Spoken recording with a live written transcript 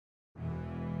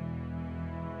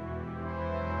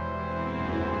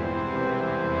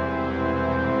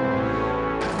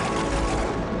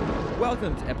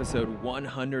Welcome to episode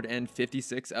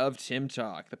 156 of Tim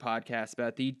Talk, the podcast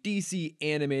about the DC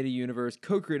animated universe,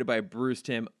 co-created by Bruce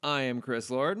Timm. I am Chris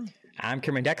Lord. I'm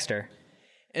Cameron Dexter.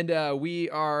 And we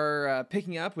are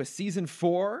picking up with season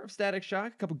 4 of Static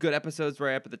Shock. A couple good episodes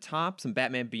right up at the top, some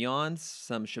Batman Beyond,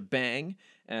 some shebang.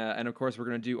 And of course, we're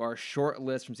going to do our short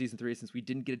list from season 3 since we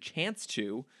didn't get a chance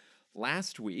to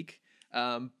last week.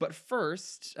 But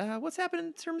first, what's happened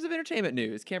in terms of entertainment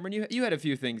news? Cameron, you had a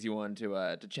few things you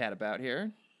wanted to chat about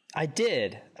here. I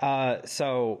did.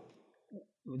 So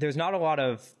there's not a lot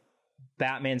of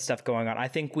Batman stuff going on. I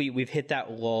think we've hit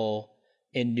that lull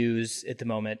in news at the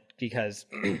moment because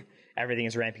everything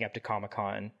is ramping up to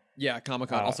Comic-Con. Yeah,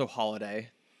 Comic-Con, also holiday.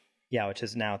 Yeah, which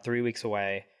is now 3 weeks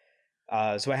away.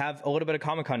 So I have a little bit of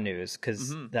Comic-Con news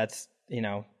because that's,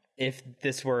 if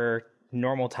this were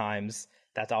normal times,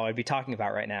 that's all I'd be talking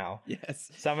about right now.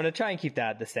 Yes. So I'm going to try and keep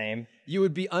that the same. You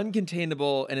would be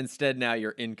uncontainable, and instead now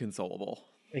you're inconsolable.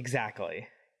 Exactly.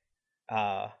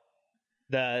 The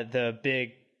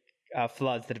big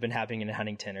floods that have been happening in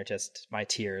Huntington are just my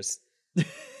tears.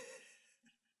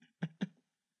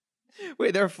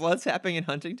 Wait, there are floods happening in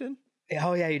Huntington?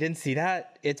 Oh yeah, you didn't see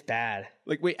that? It's bad.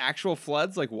 Like, wait, actual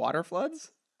floods? Like water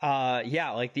floods?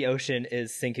 Yeah, like the ocean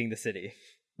is sinking the city.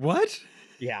 What?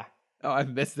 Yeah. Oh, I've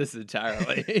missed this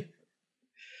entirely.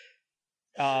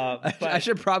 But I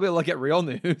should probably look at real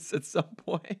news at some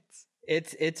point.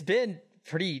 It's been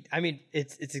pretty. I mean,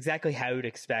 it's exactly how you'd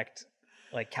expect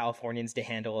like Californians to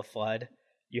handle a flood.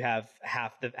 You have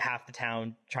half the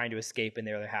town trying to escape, and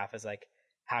the other half is like,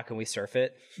 how can we surf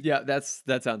it? Yeah, that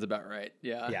sounds about right.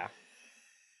 Yeah. Yeah.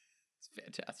 It's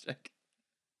fantastic.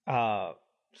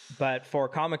 But for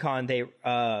Comic-Con,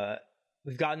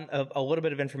 we've gotten a little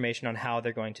bit of information on how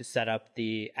they're going to set up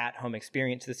the at-home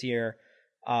experience this year.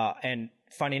 And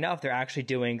funny enough, they're actually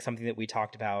doing something that we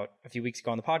talked about a few weeks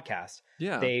ago on the podcast.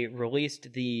 Yeah. They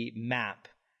released the map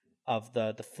of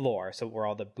the floor, so where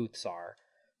all the booths are.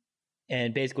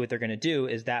 And basically what they're going to do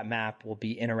is that map will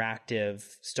be interactive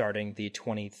starting the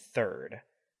 23rd.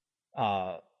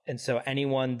 And so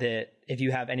anyone if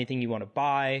you have anything you want to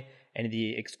buy, any of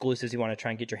the exclusives you want to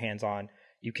try and get your hands on,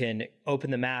 you can open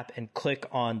the map and click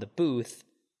on the booth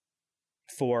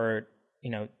for,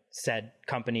 said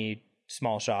company,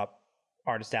 small shop,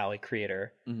 artist alley,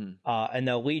 creator. And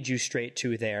they'll lead you straight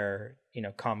to their,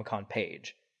 Comic-Con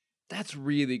page. That's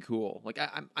really cool. Like,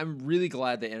 I'm really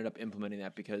glad they ended up implementing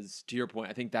that because, to your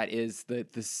point, I think that is the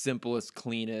simplest,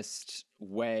 cleanest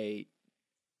way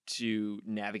to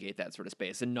navigate that sort of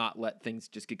space and not let things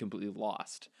just get completely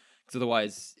lost. Because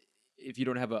otherwise, if you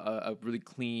don't have a really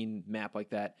clean map like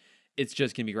that, it's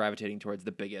just going to be gravitating towards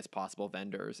the biggest possible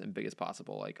vendors and biggest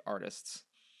possible like artists.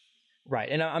 Right.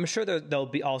 And I'm sure there'll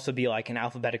also be like an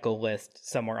alphabetical list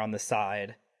somewhere on the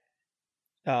side.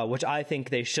 Which I think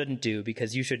they shouldn't do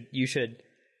because you should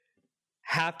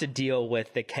have to deal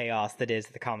with the chaos that is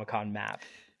the Comic-Con map.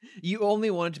 You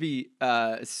only want it to be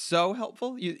so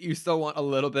helpful. You still want a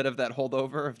little bit of that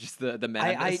holdover of just the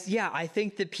madness. I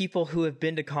think that people who have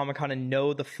been to Comic-Con and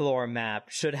know the floor map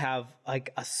should have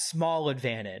like a small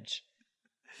advantage.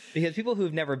 Because people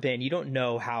who've never been, you don't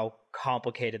know how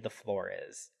complicated the floor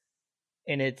is.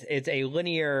 And it's a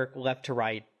linear left to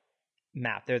right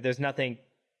map. There's nothing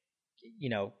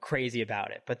crazy about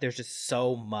it, but there's just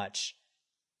so much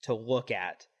to look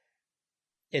at.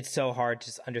 It's so hard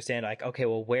to understand, like, okay,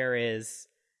 well, where is,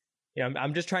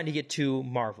 I'm just trying to get to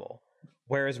Marvel.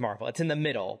 Where is Marvel? It's in the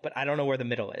middle, but I don't know where the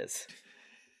middle is.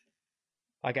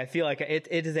 Like, I feel like it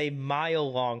is a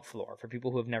mile-long floor for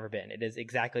people who have never been. It is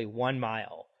exactly 1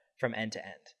 mile from end to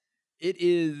end. It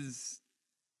is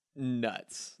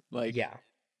nuts. Like, yeah.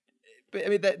 But I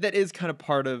mean, that is kind of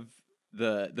part of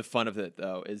the fun of it,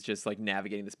 though, is just like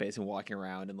navigating the space and walking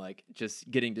around and like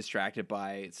just getting distracted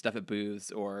by stuff at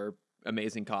booths or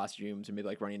amazing costumes or maybe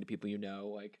like running into people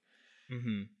like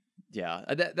yeah,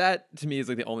 that to me is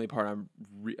like the only part I'm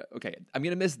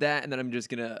gonna miss that, and then I'm just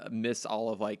gonna miss all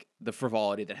of like the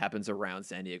frivolity that happens around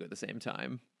San Diego at the same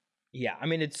time. Yeah, I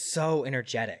mean, it's so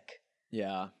energetic.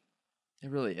 Yeah,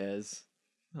 it really is.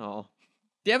 Oh,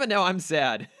 damn it, now I'm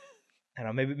sad. I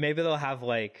don't know, maybe they'll have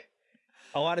like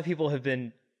a lot of people have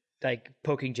been like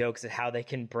poking jokes at how they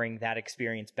can bring that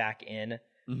experience back in.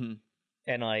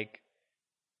 And like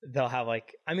they'll have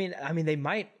like I mean they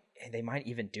might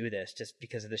even do this just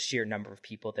because of the sheer number of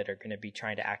people that are going to be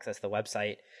trying to access the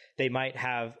website. They might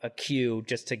have a queue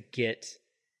just to get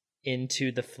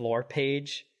into the floor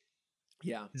page.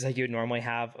 Yeah. It's like you would normally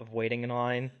have of waiting in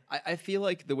line. I feel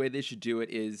like the way they should do it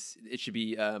is it should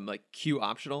be like queue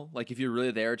optional. Like if you're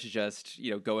really there to just,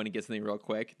 go in and get something real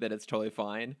quick, then it's totally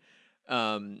fine.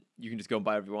 You can just go and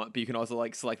buy whatever you want, but you can also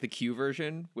like select the queue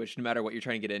version, which no matter what you're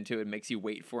trying to get into, it makes you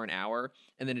wait for an hour,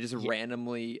 and then it just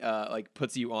randomly like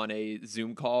puts you on a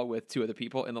Zoom call with 2 other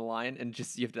people in the line, and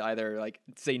just you have to either like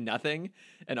say nothing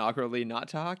and awkwardly not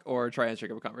talk, or try and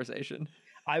strike up a conversation.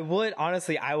 I would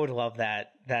love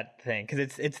that thing,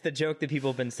 because it's the joke that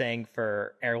people have been saying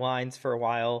for airlines for a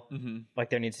while. Mm-hmm. Like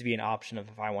there needs to be an option of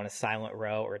if I want a silent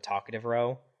row or a talkative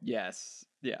row. Yes,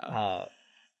 yeah.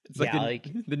 It's like,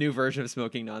 the new version of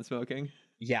smoking, non-smoking.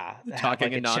 Yeah, talking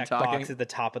like and a non-talking checkbox at the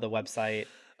top of the website.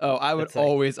 Oh, I would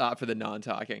always opt for the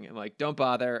non-talking. I'm like, don't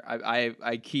bother.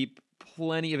 I keep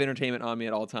plenty of entertainment on me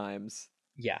at all times.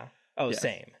 Yeah. Oh, yes.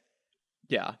 Same.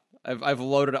 Yeah, I've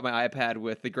loaded up my iPad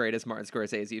with the greatest Martin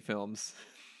Scorsese films.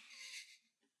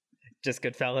 Just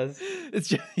Goodfellas. It's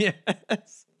just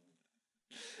yes.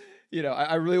 You know,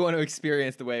 I really want to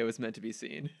experience the way it was meant to be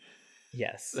seen.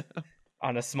 Yes. So.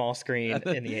 On a small screen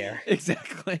in the air.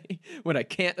 Exactly. When I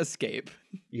can't escape.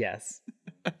 Yes.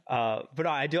 But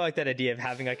I do like that idea of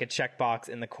having like a checkbox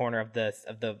in the corner of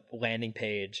the landing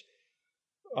page.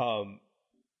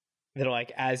 That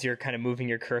like as you're kind of moving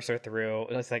your cursor through,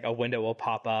 it's like a window will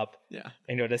pop up. Yeah.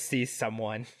 And you'll just see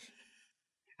someone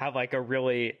have like a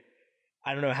really,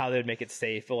 I don't know how they'd make it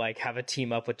safe, but like have a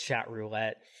team up with chat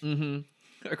roulette.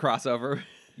 Mm-hmm. A crossover.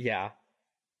 Yeah.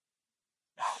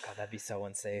 Oh god, that'd be so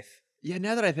unsafe. Yeah,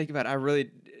 now that I think about it,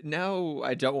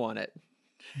 I don't want it.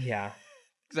 Yeah.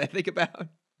 Because I think about,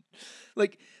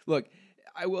 like, look,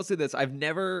 I will say this. I've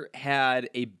never had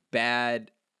a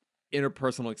bad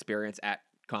interpersonal experience at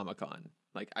Comic-Con.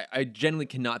 Like, I generally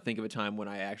cannot think of a time when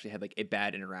I actually had, like, a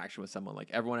bad interaction with someone. Like,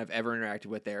 everyone I've ever interacted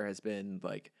with there has been,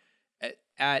 like,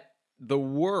 at the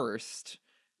worst,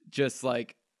 just,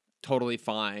 like, totally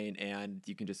fine, and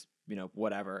you can just, you know,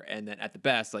 whatever. And then at the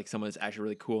best, like, someone's actually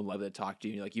really cool and lovely to talk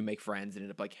to, and like you make friends and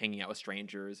end up like hanging out with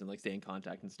strangers and like stay in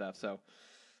contact and stuff. So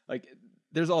like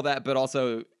there's all that, but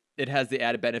also it has the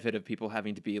added benefit of people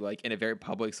having to be like in a very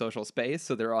public social space,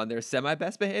 so they're on their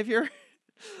semi-best behavior.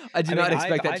 I do not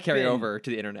expect that to carry over to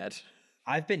the internet.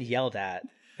 I've been yelled at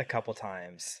a couple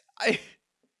times.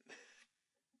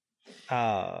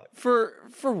 For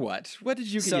what? What did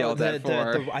you get yelled at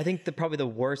for? I think probably the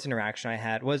worst interaction I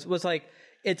had was like,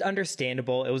 it's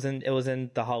understandable. It was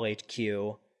in the Hall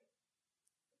HQ.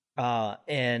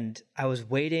 And I was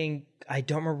waiting. I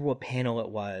don't remember what panel it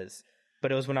was,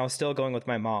 but it was when I was still going with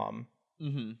my mom.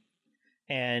 Mm-hmm.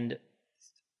 And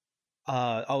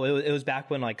it was back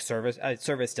when like service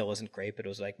still isn't great, but it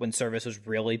was like when service was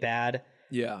really bad.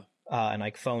 Yeah. And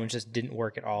like phones just didn't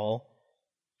work at all.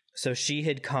 So she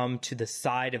had come to the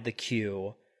side of the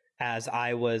queue as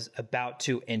I was about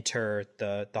to enter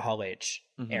the Hall H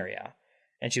area.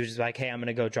 And she was just like, hey, I'm going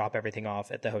to go drop everything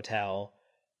off at the hotel.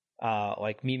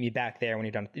 Like, meet me back there when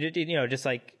you're done. You know, just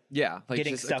like,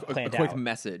 getting just stuff planned out. A quick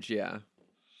message, yeah.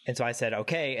 And so I said,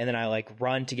 okay. And then I like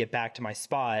run to get back to my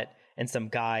spot. And some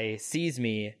guy sees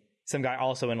me, some guy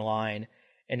also in line,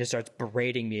 and just starts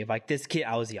berating me. Like, this kid,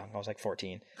 I was young. I was like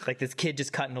 14. Like, this kid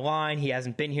just cut in the line. He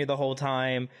hasn't been here the whole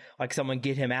time. Like, someone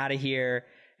get him out of here.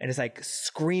 And it's like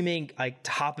screaming, like,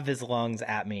 top of his lungs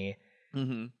at me.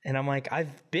 Mm-hmm. And I'm like,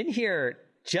 I've been here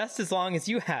just as long as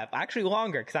you have, actually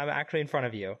longer, because I'm actually in front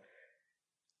of you.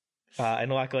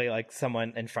 And luckily, like,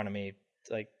 someone in front of me,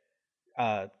 like,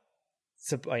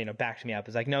 backed me up.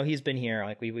 It's like, no, he's been here.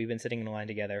 Like, we've been sitting in the line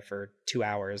together for 2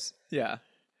 hours. Yeah.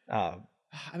 I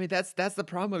mean, that's the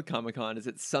problem with Comic-Con, is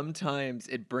that sometimes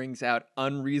it brings out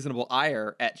unreasonable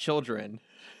ire at children.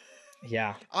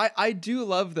 Yeah. I do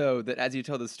love, though, that as you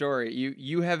tell the story,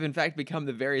 you have in fact become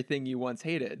the very thing you once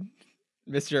hated.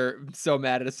 Mr. So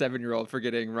mad at a 7-year-old for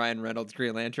getting Ryan Reynolds'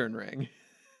 Green Lantern ring.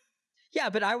 Yeah,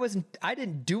 but I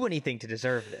didn't do anything to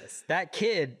deserve this. That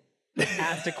kid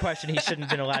asked a question he shouldn't have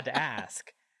been allowed to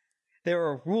ask. There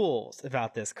are rules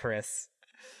about this, Chris.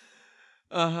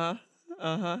 Uh-huh.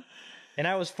 And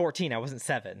I was 14, I wasn't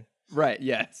 7. Right,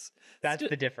 yes. That's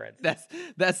the difference.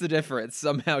 That's the difference.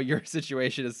 Somehow your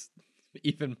situation is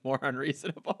even more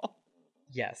unreasonable.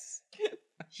 Yes.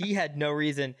 He had no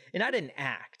reason, and I didn't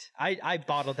act. I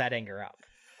bottled that anger up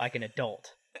like an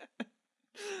adult.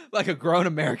 Like a grown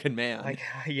American man. Like,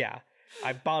 yeah.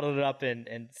 I bottled it up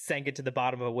and sank it to the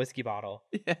bottom of a whiskey bottle.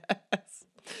 Yes.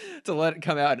 To let it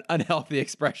come out in unhealthy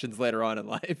expressions later on in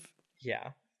life.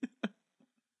 Yeah.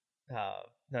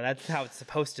 No, that's how it's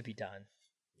supposed to be done.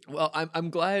 Well, I'm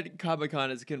glad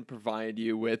Comic-Con can provide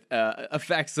you with a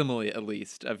facsimile, at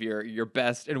least, of your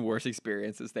best and worst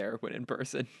experiences there when in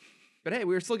person. But hey,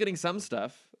 we're still getting some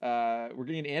stuff. We're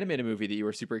getting an animated movie that you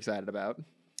were super excited about.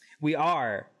 We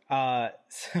are.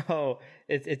 So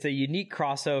it's a unique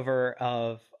crossover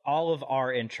of all of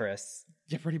our interests.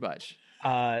 Yeah, pretty much.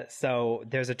 So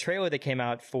there's a trailer that came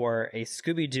out for a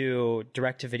Scooby-Doo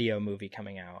direct-to-video movie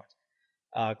coming out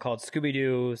called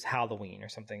Scooby-Doo's Halloween or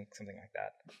something like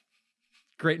that.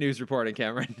 Great news reporting,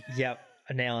 Cameron. Yep,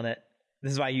 nailing it.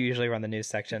 This is why you usually run the news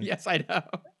section. Yes, I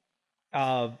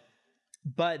know.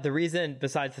 But the reason,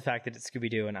 besides the fact that it's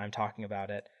Scooby-Doo and I'm talking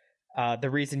about it, the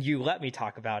reason you let me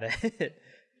talk about it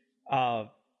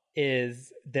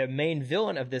is the main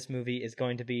villain of this movie is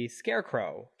going to be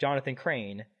Scarecrow, Jonathan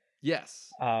Crane. Yes.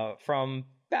 From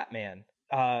Batman.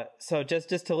 So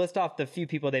just to list off the few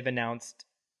people they've announced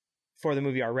for the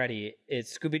movie already,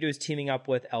 is Scooby-Doo is teaming up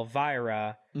with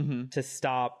Elvira to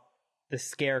stop the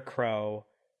Scarecrow,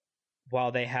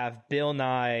 while they have Bill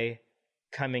Nye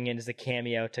coming in as a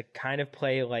cameo to kind of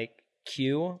play like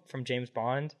Q from James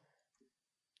Bond.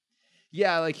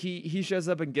 Yeah, like he shows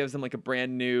up and gives them like a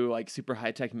brand new like super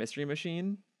high-tech mystery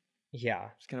machine. Yeah.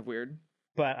 It's kind of weird.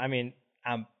 But I mean,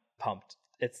 I'm pumped.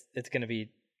 It's going to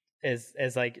be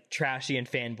as like trashy and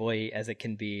fanboy as it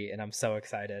can be, and I'm so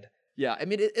excited. Yeah, I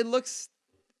mean it looks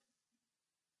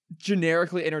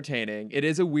generically entertaining. It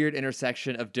is a weird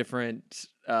intersection of different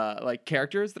like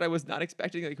characters that I was not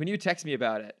expecting. Like when you text me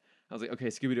about it, I was like, okay,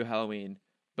 Scooby-Doo Halloween,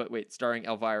 but wait, starring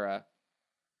Elvira.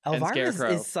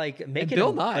 Elvira is like making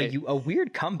a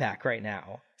weird comeback right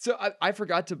now. So I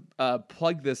forgot to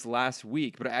plug this last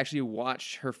week, but I actually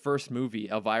watched her first movie,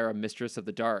 Elvira, Mistress of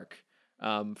the Dark,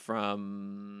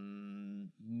 from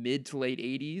mid to late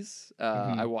 80s.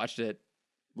 I watched it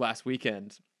last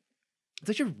weekend. It's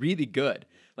actually really good.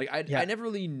 Like I never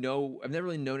really I've never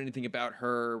really known anything about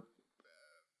her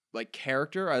like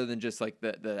character other than just like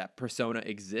that persona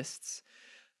exists.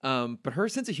 But her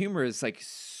sense of humor is like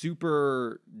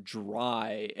super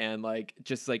dry and like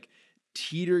just like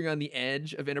teetering on the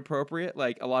edge of inappropriate.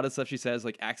 Like a lot of stuff she says,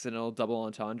 like accidental double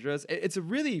entendres. It's a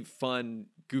really fun,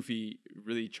 goofy,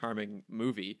 really charming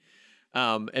movie.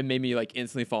 And made me like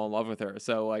instantly fall in love with her.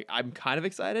 So like I'm kind of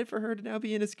excited for her to now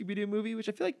be in a Scooby-Doo movie, which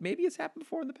I feel like maybe has happened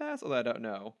before in the past, although I don't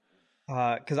know.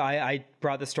 Because I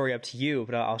brought the story up to you,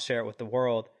 but I'll share it with the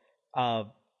world.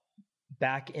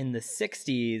 Back in the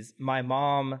 60s, my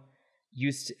mom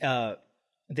used to,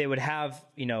 they would have,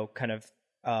 kind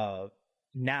of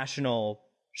national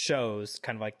shows,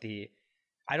 kind of like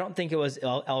I don't think it was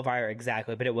Elvira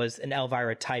exactly, but it was an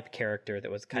Elvira type character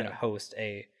that was kind of host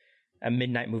a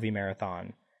midnight movie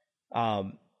marathon.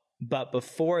 But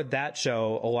before that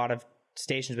show, a lot of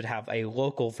stations would have a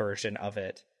local version of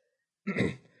it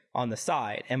on the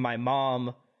side. And my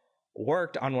mom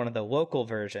worked on one of the local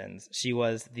versions. She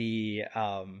was the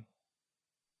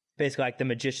basically like the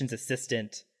magician's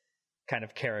assistant kind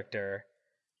of character.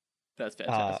 That's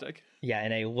fantastic. Yeah,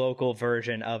 in a local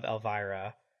version of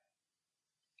Elvira.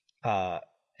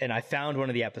 And I found one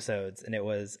of the episodes and it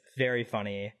was very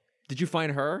funny. Did you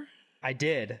find her? I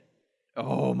did.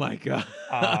 Oh my god!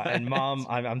 And Mom,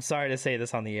 I'm sorry to say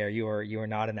this on the air. You are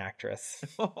not an actress.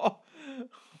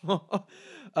 Well,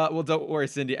 don't worry,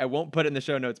 Cindy. I won't put it in the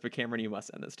show notes, but Cameron, you must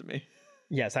send this to me.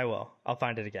 Yes, I will. I'll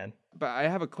find it again. But I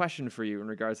have a question for you in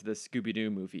regards to this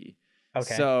Scooby-Doo movie.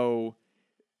 Okay. So,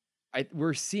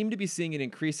 we seem to be seeing an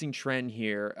increasing trend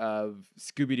here of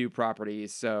Scooby-Doo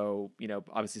properties. So,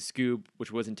 obviously Scoob,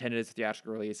 which was intended as a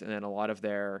theatrical release, and then a lot of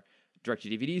their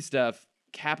direct-to-DVD stuff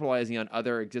capitalizing on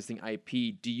other existing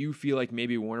IP. Do you feel like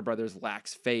maybe Warner Brothers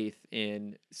lacks faith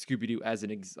in Scooby-Doo as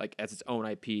as its own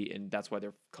IP, and that's why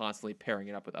they're constantly pairing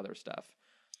it up with other stuff?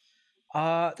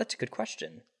 That's a good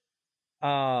question.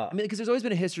 I mean, because there's always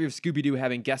been a history of Scooby-Doo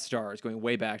having guest stars going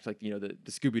way back to like the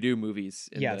Scooby-Doo movies.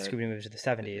 The Scooby-Doo movies of the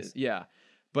 70s. Yeah,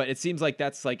 but it seems like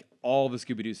that's like all the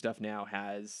Scooby-Doo stuff now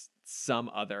has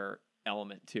some other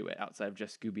element to it outside of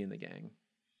just Scooby and the gang.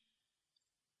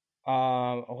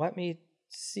 Let me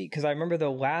see, because I remember the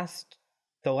last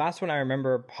one I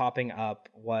remember popping up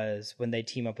was when they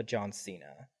team up with John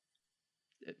Cena.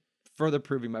 Further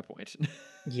proving my point.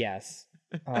 Yes.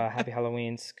 Happy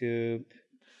Halloween, Scoob.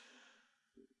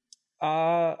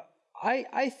 I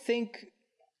think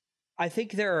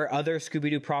there are other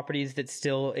Scooby-Doo properties that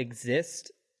still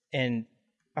exist, and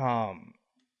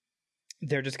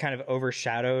they're just kind of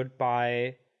overshadowed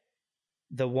by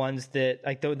the ones that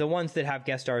like the ones that have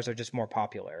guest stars are just more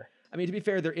popular. I mean, to be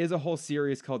fair, there is a whole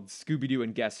series called Scooby-Doo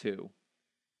and Guess Who.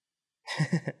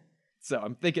 So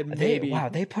I'm thinking maybe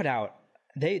they put out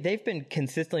they've been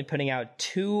consistently putting out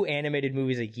 2 animated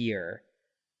movies a year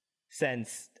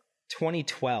since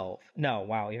 2012. No,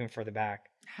 wow, even further back.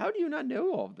 How do you not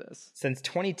know all of this? Since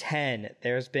 2010,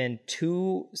 there's been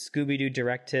 2 Scooby-Doo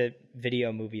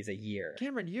direct-to-video movies a year.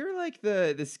 Cameron, you're like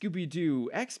the Scooby-Doo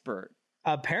expert.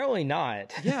 Apparently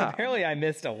not. Yeah. Apparently I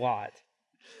missed a lot.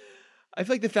 I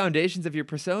feel like the foundations of your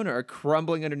persona are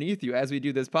crumbling underneath you as we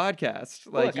do this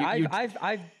podcast. Like Look,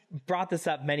 I've brought this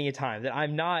up many a time that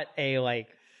I'm not a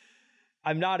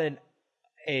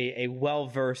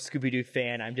well-versed Scooby-Doo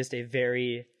fan. I'm just a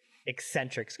very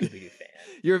eccentric Scooby-Doo fan.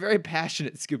 you're a very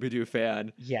passionate Scooby-Doo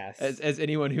fan. Yes. As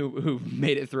anyone who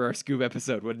made it through our Scoob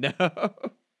episode would know.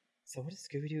 So what is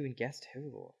Scooby-Doo and Guest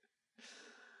Who?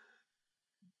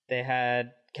 They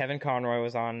had Kevin Conroy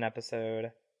was on an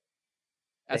episode.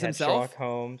 They As had himself? Sherlock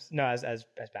Holmes. No, as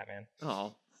Batman.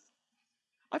 Oh.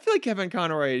 I feel like Kevin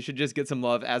Conroy should just get some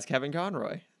love as Kevin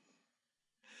Conroy.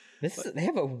 They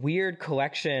have a weird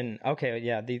collection. Okay,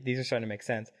 yeah, these are starting to make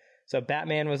sense. So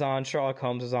Batman was on, Sherlock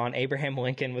Holmes was on, Abraham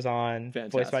Lincoln was on,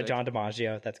 voiced by Fantastic. John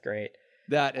DiMaggio. That's great.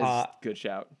 That is good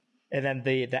shout. And then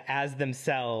the as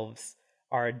themselves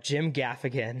are Jim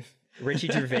Gaffigan, Richie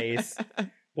Gervais,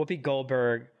 Whoopi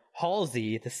Goldberg,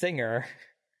 Halsey, the singer,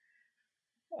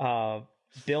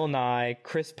 Bill Nye,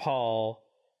 Chris Paul,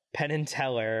 Penn and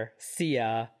Teller,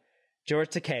 Sia, George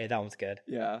Takei, that one's good.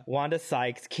 Yeah. Wanda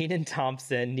Sykes, Keenan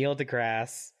Thompson, Neil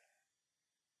deGrasse,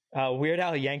 Weird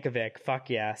Al Yankovic, fuck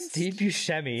yeah, Steve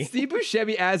Buscemi, Steve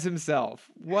Buscemi as himself.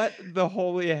 What the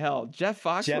holy hell? Jeff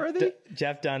Foxworthy?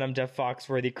 Jeff Dunham, Jeff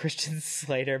Foxworthy, Christian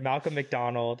Slater, Malcolm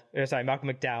McDowell.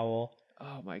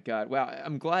 Oh my god. Wow.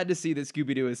 I'm glad to see that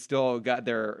Scooby-Doo has still got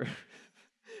their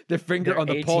finger Their on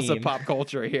the pulse of A-team. pop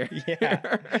culture here.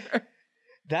 Yeah.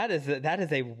 That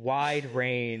is a wide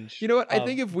range. You know what? I of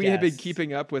think if we had been guests.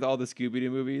 keeping up with all the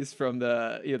Scooby-Doo movies from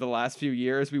the last few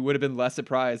years, we would have been less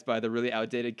surprised by the really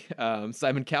outdated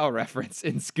Simon Cowell reference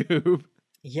in Scoob.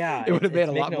 Yeah, It would have made it's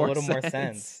a lot making more little more sense.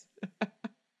 sense.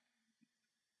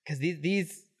 Because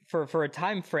these for a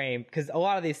time frame, because a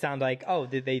lot of these sound like, oh,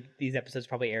 these episodes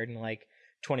probably aired in like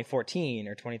 2014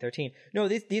 or 2013. No,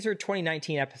 these are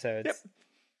 2019 episodes.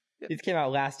 Yep. These came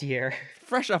out last year.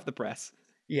 Fresh off the press.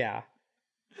 Yeah.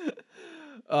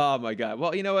 Oh my god.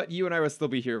 Well, you know what? You and I will still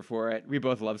be here for it. We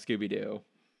both love Scooby-Doo.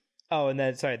 Oh, and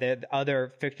then the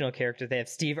other fictional characters. They have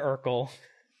Steve Urkel,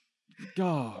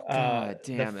 Oh god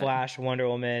the damn it. Flash, Wonder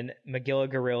Woman, Magilla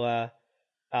Gorilla,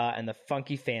 and the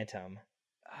Funky Phantom.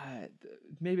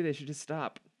 Maybe they should just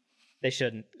stop. They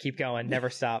shouldn't. Keep going. Never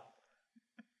stop.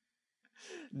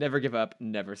 Never give up,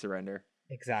 never surrender.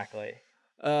 Exactly.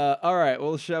 All right.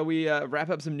 Well, shall we wrap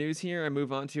up some news here and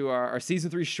move on to our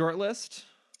season 3 shortlist?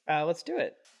 Let's do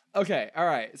it. Okay. All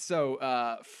right.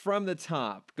 So from the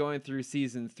top, going through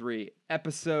season 3,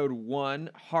 episode 1,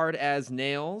 Hard as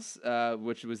Nails,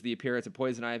 which was the appearance of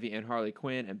Poison Ivy and Harley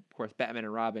Quinn, and of course Batman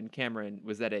and Robin. Cameron,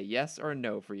 was that a yes or a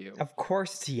no for you? Of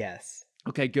course, yes.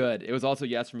 Okay, good. It was also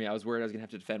yes for me. I was worried I was gonna have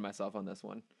to defend myself on this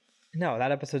one. No,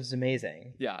 that episode's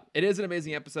amazing. Yeah, it is an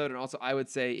amazing episode, and also I would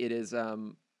say it is.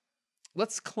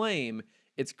 Let's claim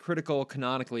it's critical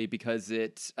canonically because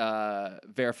it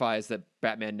verifies that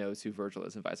Batman knows who Virgil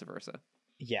is and vice versa,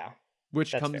 Yeah.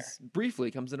 which That's comes briefly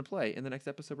comes into play in the next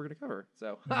episode we're going to cover.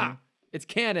 So, it's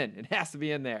canon. It has to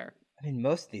be in there. I mean,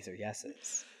 most of these are yeses.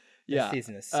 This Yeah.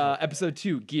 season is so good. Episode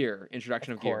 2, Gear,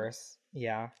 introduction of, Of Gear. course.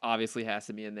 Yeah, Obviously has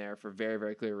to be in there for very,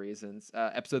 very clear reasons.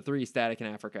 Episode 3, Static in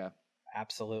Africa.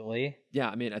 absolutely. Yeah,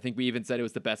 I mean, I think we even said it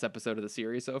was the best episode of the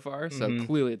series so far. So Mhm.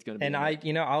 clearly it's going to be. And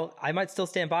in there. I might still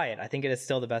stand by it. I think it is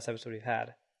still the best episode we've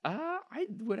had. I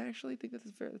would actually think that's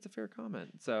fair. That's a fair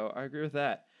comment. So I agree with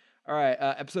that. All right,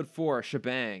 episode 4,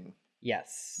 Shebang.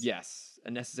 Yes. Yes, a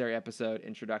necessary episode.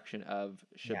 Introduction of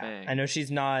Yeah. Shebang. I know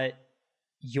she's not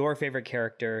your favorite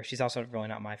character. She's also really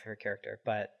not my favorite character,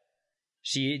 but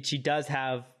she does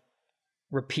have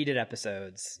repeated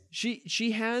episodes.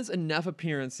 She has enough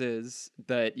appearances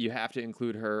that you have to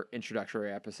include her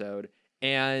introductory episode,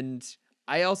 and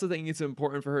I also think it's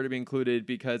important for her to be included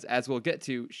because, as we'll get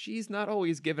to, she's not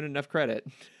always given enough credit.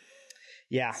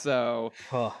 Yeah. So,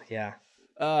 Oh, yeah.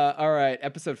 all right,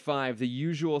 episode 5, The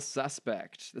Usual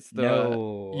Suspect. That's the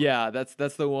No. yeah,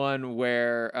 that's the one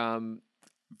where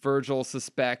Virgil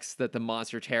suspects that the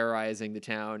monster terrorizing the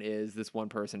town is this one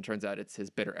person. Turns out it's his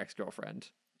bitter ex-girlfriend.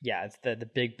 Yeah, it's the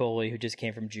big bully who just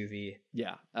came from juvie.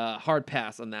 Yeah, hard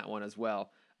pass on that one as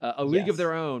well. A League of Yes.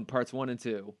 Their Own, parts 1 and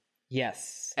 2.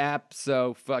 Yes.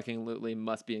 Abso-fucking-lutely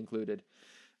must be included.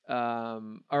 All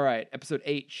right, episode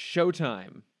 8,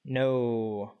 Showtime.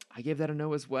 No. I gave that a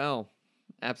no as well.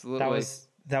 Absolutely. That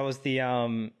was the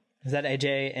is that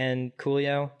AJ and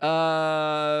Coolio?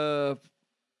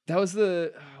 That was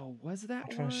the was that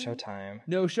Which one? one was Showtime?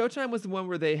 No, Showtime was the one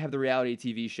where they have the reality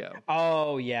TV show.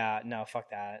 Oh yeah, no, fuck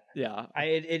that. Yeah.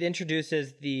 It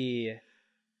introduces the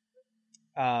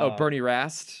Bernie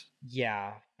Rast.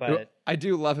 Yeah, but I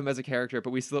do love him as a character, but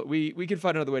we can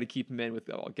find another way to keep him in with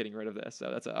getting rid of this.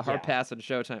 So that's a hard Yeah. pass on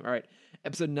Showtime. All right,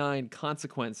 episode 9,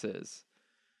 Consequences.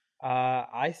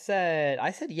 I said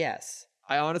yes.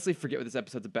 I honestly forget what this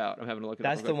episode's about. I'm having to look it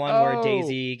up. That's real the quick. one where Oh!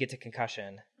 Daisy gets a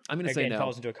concussion. I'm going to say and no.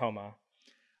 falls into a coma.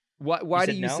 Why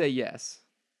do said you no? say yes?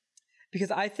 Because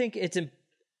I think it's.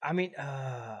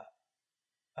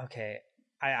 Okay.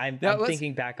 I'm Now,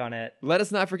 thinking back on it. Let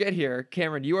us not forget here,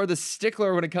 Cameron, you are the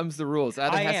stickler when it comes to rules.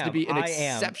 Either it has to be an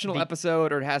exceptional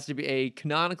episode or it has to be a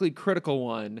canonically critical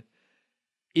one.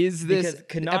 Is this because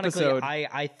canonically, episode...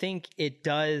 I think it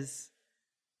does.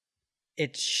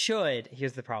 It should.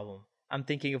 Here's the problem. I'm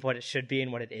thinking of what it should be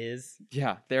and what it is.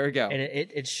 Yeah, there we go. And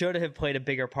it should have played a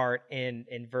bigger part in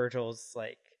Virgil's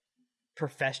like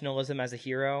professionalism as a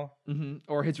hero,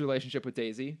 or his relationship with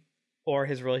Daisy, or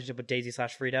his relationship with Daisy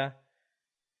 / Frida.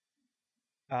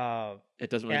 It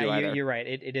doesn't really do either. You're right.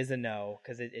 It is a no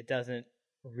because it doesn't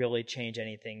really change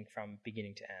anything from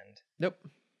beginning to end. Nope.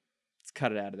 Let's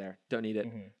cut it out of there. Don't need it.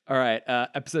 All right.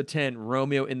 Episode 10,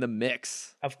 Romeo in the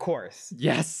Mix. Of course.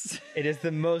 Yes. It is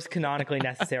the most canonically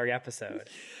necessary episode.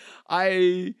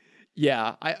 I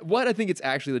think it's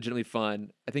actually legitimately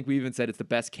fun. I think we even said it's the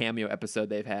best cameo episode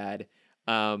they've had.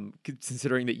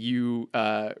 Considering that you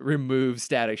removed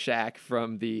Static Shack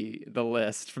from the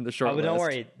list, from the short list. But don't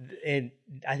worry.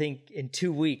 I think in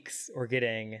 2 weeks we're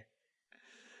getting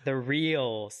the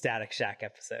real Static Shack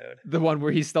episode. The one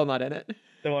where he's still not in it?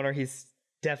 The one where he's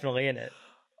definitely in it.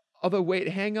 Although, wait,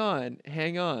 hang on.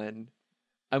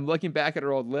 I'm looking back at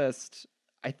our old list.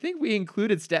 I think we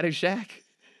included Static Shack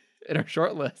in our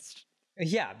short list.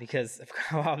 Yeah, because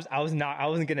I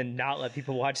wasn't gonna not let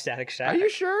people watch Static Shack. Are you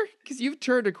sure? Because you've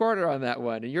turned a corner on that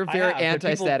one, and you're very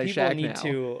anti-Static Shack now.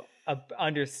 People need to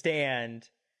understand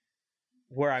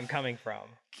where I'm coming from.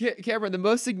 Cameron, the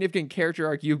most significant character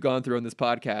arc you've gone through on this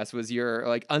podcast was your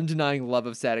like undenying love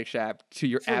of Static Shack to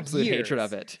your absolute hatred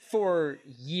of it. For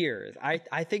years,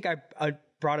 I think I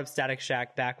brought up Static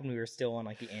Shack back when we were still on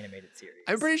like the animated series.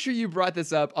 I'm pretty sure you brought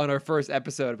this up on our first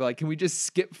episode, but like, can we just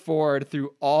skip forward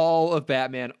through all of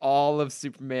Batman, all of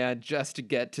Superman, just to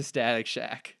get to Static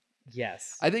Shack?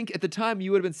 Yes. I think at the time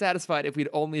you would have been satisfied if we'd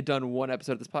only done one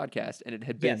episode of this podcast and it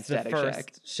had been Static Shack. The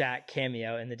first Shack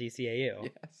cameo in the DCAU.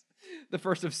 Yes. The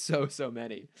first of so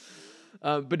many.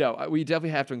 But no, we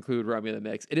definitely have to include Romeo in the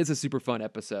mix. It is a super fun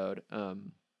episode.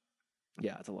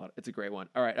 Yeah, it's a great one.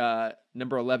 All right,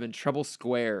 number 11, Trouble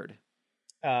Squared.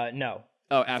 No.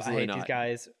 Oh, absolutely not. These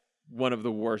guys. One of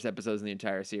the worst episodes in the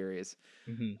entire series.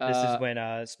 This is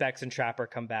when Specs and Trapper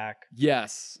come back.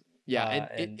 Yes. Yeah,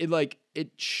 and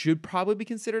it should probably be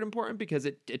considered important because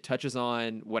it touches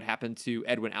on what happened to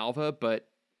Edwin Alva, but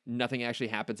nothing actually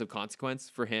happens of consequence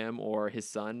for him or his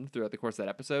son throughout the course of that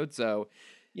episode. So,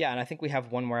 yeah, and I think we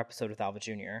have one more episode with Alva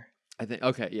Jr. I think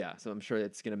yeah. So I'm sure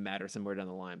it's going to matter somewhere down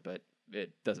the line, but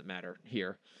it doesn't matter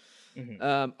here.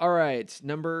 All right,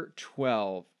 number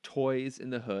 12, Toys in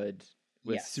the Hood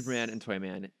with Superman and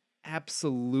Toyman.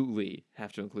 Absolutely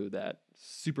have to include that.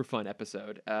 Super fun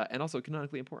episode, and also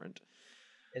canonically important.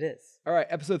 It is. All right,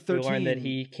 episode 13. We learned that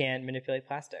he can't manipulate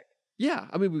plastic. Yeah,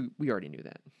 I mean, we already knew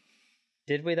that.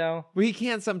 Did we, though? Well, he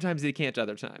can sometimes, he can't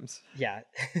other times. Yeah.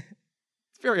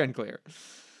 It's very unclear.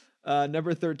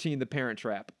 Number 13, The Parent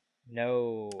Trap.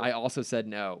 No. I also said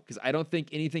no, because I don't think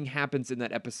anything happens in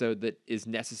that episode that is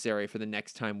necessary for the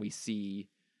next time we see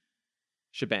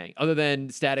Shebang. Other than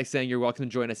Static saying, "You're welcome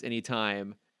to join us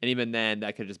anytime." And even then,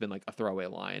 that could have just been like a throwaway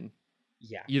line.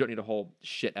 Yeah. You don't need a whole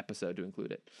shit episode to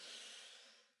include it.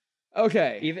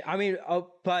 Okay.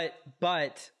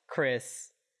 But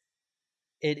Chris,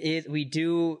 we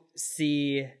do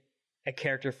see a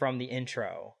character from the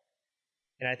intro.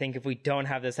 And I think if we don't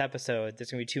have this episode,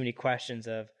 there's going to be too many questions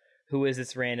of who is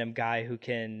this random guy who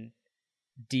can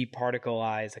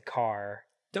departicleize a car?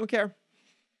 Don't care.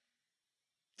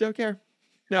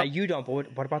 No. You don't,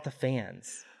 but what about the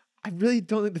fans? I really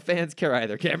don't think the fans care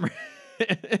either, Cameron.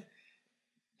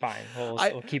 Fine.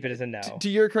 We'll keep it as a no. To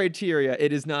your criteria,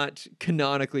 it is not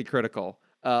canonically critical.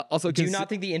 Also, do you not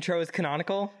think the intro is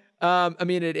canonical? I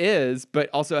mean, it is, but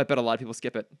also I bet a lot of people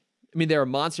skip it. I mean, there are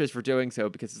monsters for doing so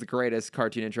because it's the greatest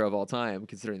cartoon intro of all time,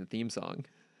 considering the theme song.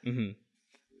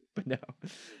 But no,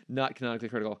 not canonically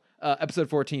critical. Episode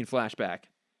 14, Flashback.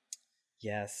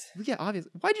 Yes. Well, yeah,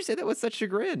 obviously. Why'd you say that with such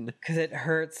chagrin? Because it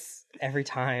hurts every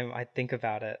time I think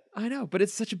about it. I know, but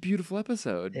it's such a beautiful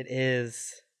episode. It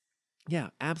is. Yeah,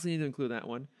 absolutely need to include that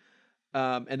one.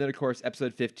 And then, of course,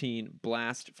 episode 15,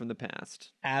 Blast from the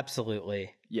Past.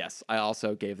 Absolutely. Yes, I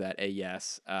also gave that a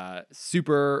yes.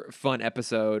 Super fun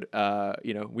episode.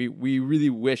 We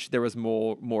really wish there was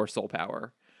more soul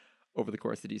power over the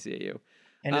course of the DCAU.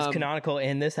 And it's canonical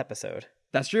in this episode.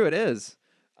 That's true, it is.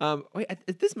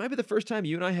 This might be the first time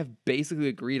you and I have basically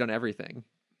agreed on everything.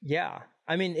 Yeah.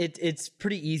 I mean, it's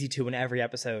pretty easy to when every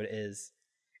episode is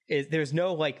there's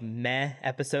no like meh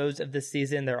episodes of this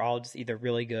season. They're all just either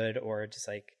really good or just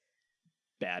like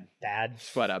Bad. bad. Just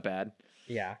flat out bad.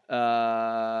 Yeah.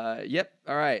 Yep.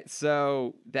 All right.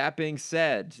 So that being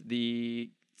said,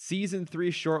 the season 3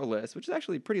 shortlist, which is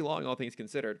actually pretty long, all things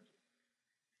considered,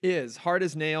 is Hard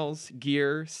as Nails,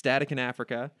 Gear, Static in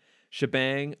Africa,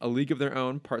 Shebang, A League of Their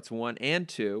Own, parts 1 and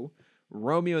 2,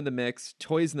 Romeo in the Mix,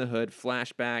 Toys in the Hood,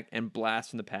 Flashback, and Blast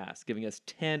from the Past, giving us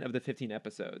 10 of the 15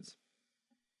 episodes.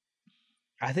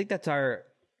 I think that's our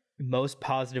most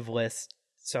positive list.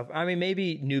 So I mean,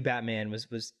 maybe New Batman was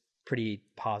pretty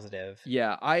positive.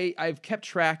 Yeah, I've kept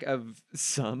track of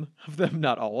some of them,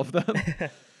 not all of them.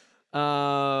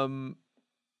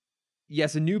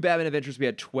 Yes, a New Batman Adventures, we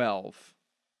had 12.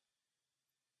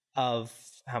 Of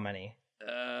how many?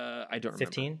 I don't remember.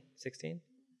 15? 16?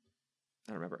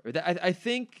 I don't remember. I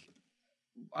think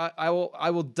I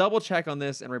will double check on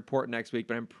this and report next week,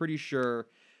 but I'm pretty sure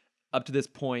up to this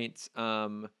point,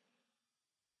 that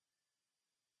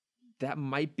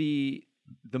might be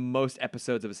the most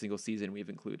episodes of a single season we've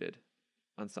included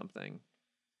on something.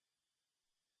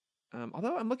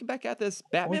 Although I'm looking back at this,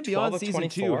 Batman Beyond Season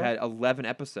 2 had 11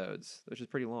 episodes, which is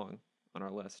pretty long on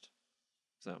our list.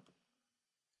 So,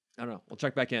 I don't know. We'll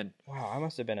check back in. Wow, I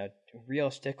must have been a real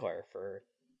stickler for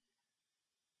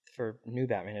New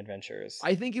Batman Adventures.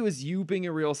 I think it was you being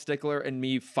a real stickler and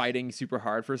me fighting super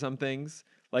hard for some things.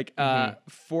 Like,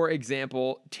 for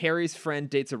example, Terry's Friend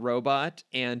Dates a Robot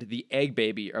and The Egg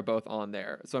Baby are both on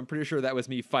there. So I'm pretty sure that was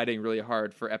me fighting really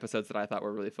hard for episodes that I thought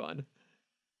were really fun.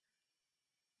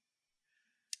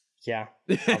 Yeah,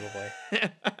 probably.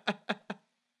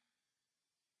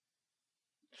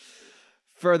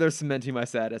 Further cementing my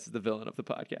status as the villain of the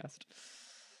podcast.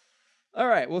 All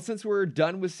right, well, since we're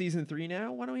done with season 3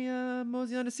 now, why don't we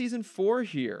mosey on to season 4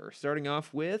 here, starting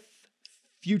off with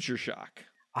Future Shock.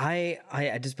 I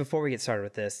just before we get started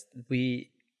with this,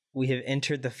 we have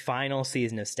entered the final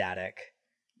season of Static.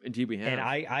 Indeed, we have. And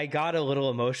I got a little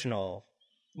emotional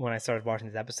when I started watching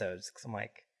these episodes because I'm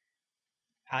like,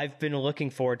 I've been looking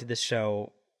forward to this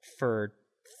show for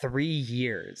 3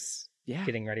 years. Yeah,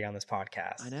 getting ready on this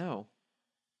podcast. I know.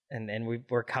 And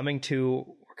we're coming to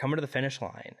the finish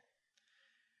line.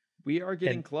 We are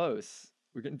getting close.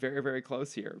 We're getting very, very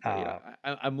close here. But,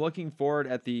 I'm looking forward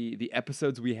at the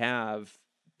episodes we have.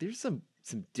 There's some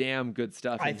damn good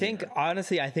stuff.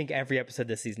 Honestly, I think every episode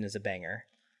this season is a banger.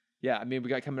 Yeah, I mean, we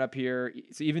got coming up here.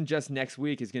 So even just next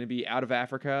week is going to be Out of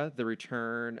Africa, the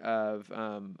return of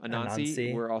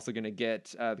Anansi. We're also going to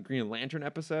get the Green Lantern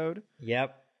episode.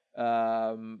 Yep.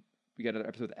 We got another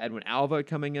episode with Edwin Alva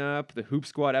coming up. The Hoop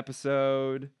Squad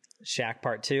episode. Shaq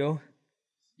Part 2.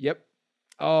 Yep.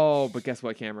 Oh, but guess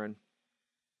what, Cameron?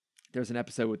 There's an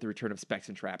episode with the return of Specs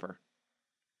and Trapper.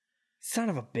 Son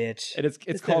of a bitch. And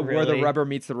it's called Where the Rubber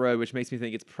Meets the Road, which makes me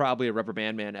think it's probably a Rubber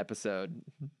Band Man episode.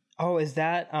 Oh, is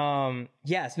that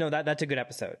yes, no, that's a good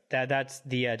episode. That's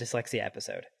the dyslexia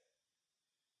episode.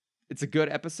 It's a good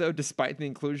episode despite the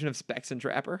inclusion of Specs and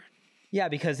Trapper. Yeah,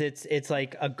 because it's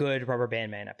like a good Rubber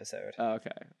Band Man episode.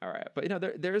 Okay. All right.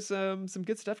 But there's some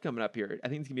good stuff coming up here. I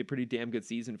think it's going to be a pretty damn good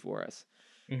season for us.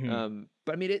 Mm-hmm.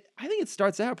 But I mean, I think it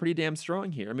starts out pretty damn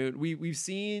strong here. I mean, we've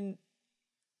seen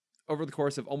over the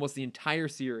course of almost the entire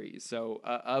series. So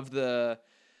of the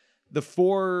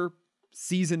 4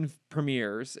 season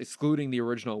premieres, excluding the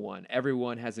original one,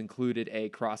 everyone has included a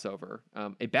crossover,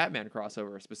 a Batman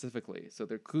crossover specifically. So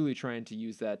they're clearly trying to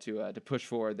use that to push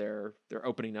forward their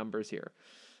opening numbers here.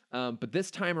 But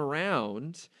this time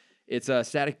around, it's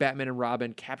Static, Batman, and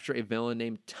Robin capture a villain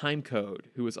named Timecode,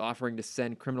 who is offering to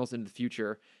send criminals into the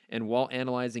future. And while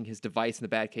analyzing his device in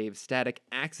the Batcave, Static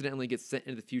accidentally gets sent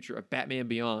into the future of Batman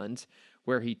Beyond,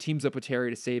 where he teams up with Terry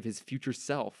to save his future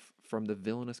self from the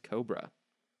villainous Cobra.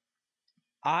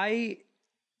 I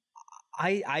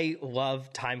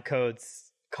love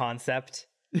Timecode's concept.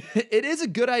 It is a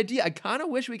good idea. I kind of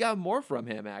wish we got more from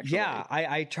him, actually. Yeah,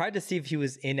 I tried to see if he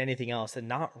was in anything else, and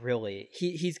not really.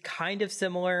 He's kind of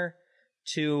similar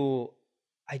to,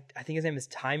 I think his name is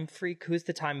Time Freak. Who's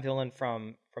the time villain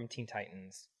from Teen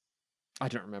Titans? I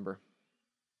don't remember.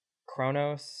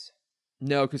 Kronos?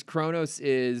 No, because Kronos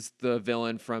is the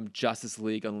villain from Justice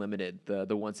League Unlimited,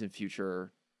 the once in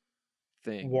future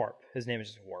thing. Warp. His name is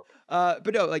just Warp.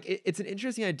 But no, like it's an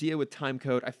interesting idea with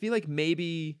Timecode. I feel like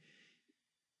maybe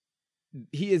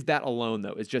he is that alone,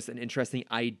 though. It's just an interesting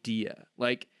idea.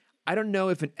 Like, I don't know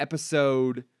if an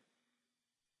episode,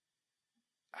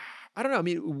 I don't know. I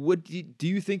mean, do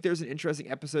you think there's an interesting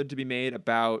episode to be made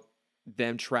about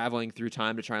them traveling through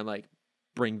time to try and like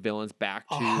bring villains back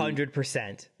to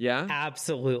 100%. Yeah.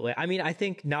 Absolutely. I mean, I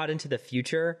think not into the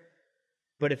future,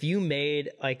 but if you made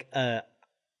like I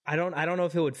don't know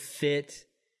if it would fit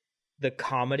the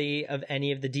comedy of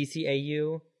any of the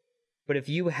DCAU, but if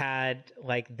you had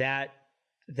like that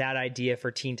idea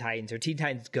for Teen Titans or Teen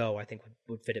Titans Go, I think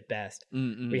would fit it best.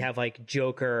 We have like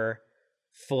Joker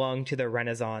flung to the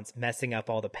Renaissance, messing up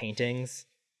all the paintings.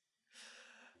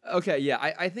 Okay, yeah,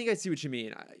 I think I see what you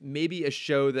mean. Maybe a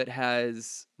show that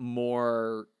has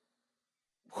more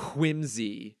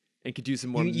whimsy and could do some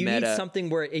more you meta. need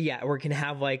something where it can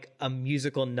have like a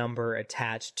musical number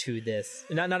attached to this.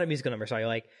 Not a musical number, sorry,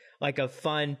 like a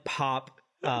fun pop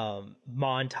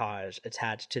montage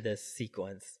attached to this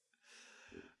sequence.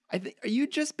 I think. Are you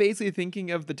just basically thinking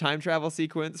of the time travel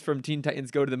sequence from Teen Titans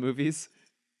Go to the movies?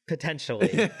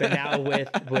 Potentially, but now with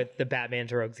the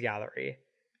Batman's Rogues Gallery.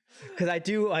 Because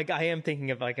I am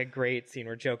thinking of like a great scene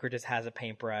where Joker just has a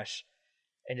paintbrush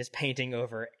and just painting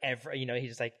over he's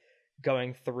just like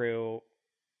going through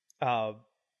Da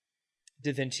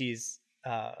Vinci's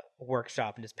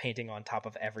workshop and just painting on top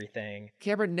of everything.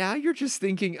 Cameron, now you're just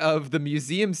thinking of the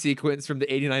museum sequence from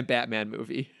the '89 Batman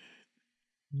movie.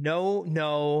 No.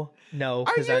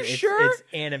 Are you sure? It's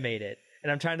animated,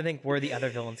 and I'm trying to think where the other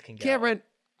villains can go. Cameron,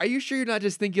 are you sure you're not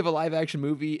just thinking of a live action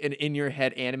movie and in your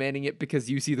head animating it because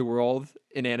you see the world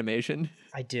in animation?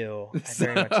 I do. I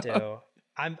very much do.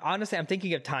 I'm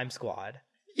thinking of Time Squad.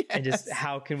 Yes. And just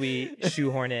how can we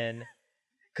shoehorn in?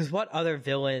 Because what other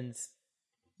villains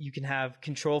you can have?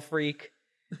 Control Freak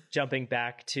jumping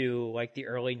back to like the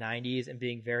early 90s and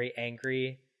being very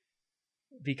angry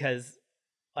because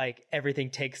like everything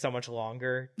takes so much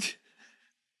longer.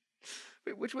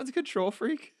 Wait, which one's Control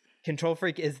Freak? Control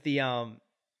Freak is the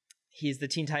he's the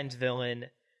Teen Titans villain.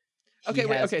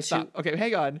 Stop. Okay,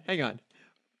 hang on.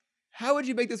 How would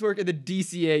you make this work in the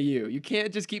DCAU? You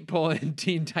can't just keep pulling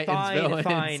Teen Titans villains.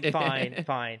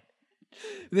 Fine.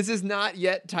 This is not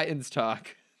yet Titans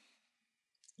talk.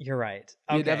 You're right.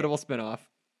 The inevitable spinoff.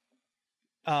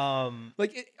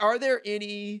 Are there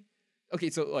any? Okay,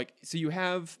 so you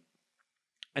have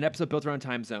an episode built around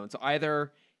time zone. So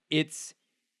either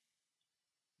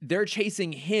they're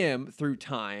chasing him through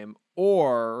time,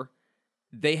 or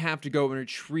they have to go and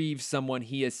retrieve someone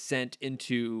he has sent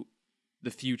into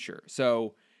the future.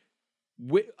 So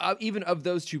even of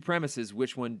those two premises,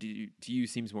 which one to you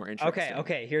seems more interesting?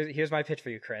 Okay. Here's my pitch for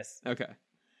you, Chris. Okay.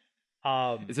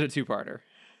 Is it a two-parter?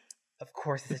 Of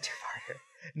course it's a two-parter.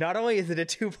 Not only is it a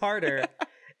two-parter,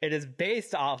 it is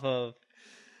based off of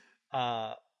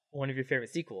one of your favorite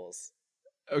sequels.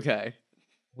 Okay.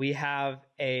 We have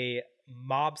a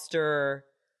Mobster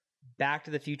Back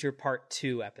to the Future Part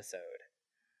 2 episode.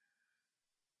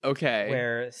 Okay.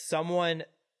 Where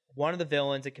one of the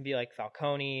villains, it can be like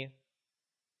Falcone,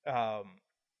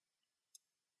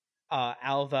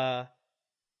 Alva,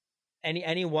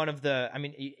 any one of the, I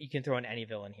mean, you can throw in any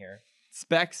villain here.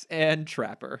 Specs and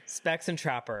Trapper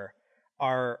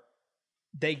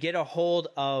they get a hold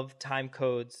of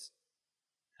Timecode's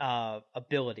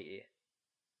ability,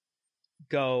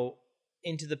 go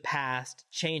into the past,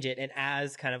 change it, and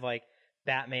as kind of like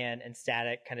Batman and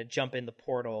Static kind of jump in the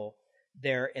portal,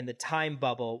 they're in the time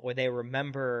bubble where they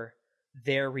remember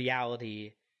their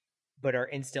reality but are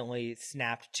instantly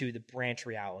snapped to the branch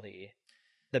reality,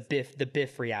 the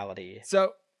Biff reality.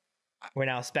 So where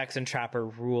now Specs and Trapper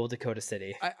rule Dakota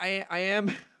City. I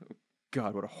am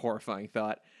God, what a horrifying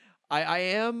thought. I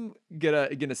am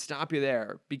gonna stop you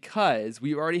there because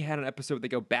we already had an episode where they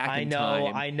go back in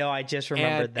time. I know. I just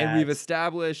remembered that. And we've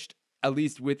established, at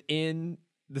least within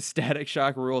the Static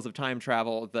Shock rules of time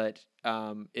travel, that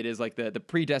it is like the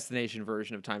predestination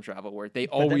version of time travel where they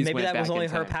always maybe went back in time. Maybe that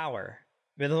was only her power.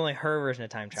 Maybe that was only her version of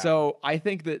time travel. So I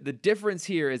think that the difference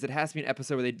here is it has to be an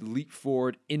episode where they leap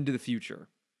forward into the future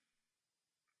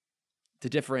to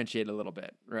differentiate a little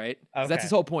bit, right? Okay. That's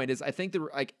his whole point. Is I think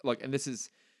and this is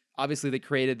obviously they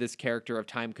created this character of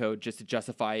Timecode just to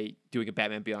justify doing a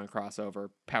Batman Beyond crossover.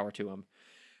 Power to them.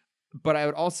 But I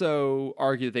would also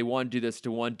argue that they want to do this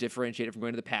to differentiate it from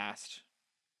going to the past,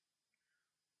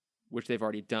 which they've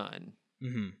already done,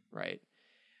 right?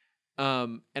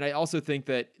 And I also think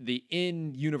that the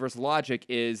in-universe logic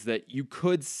is that you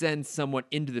could send someone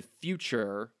into the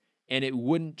future and it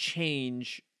wouldn't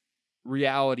change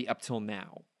reality up till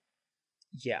now.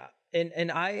 Yeah.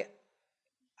 And I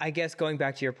guess going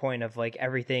back to your point of like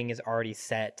everything is already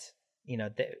set,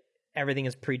 everything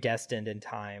is predestined in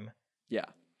time. Yeah.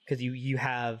 Because you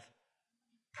have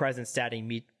present static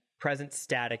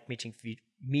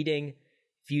meeting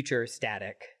future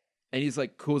static. And he's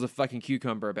like cool as a fucking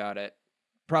cucumber about it.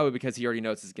 Probably because he already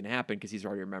knows this is going to happen because he's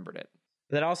already remembered it.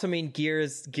 But that also means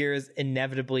Gears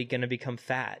inevitably going to become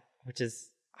fat, which is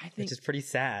pretty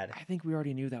sad. I think we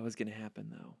already knew that was going to happen,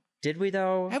 though. Did we,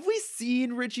 though? Have we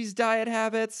seen Richie's diet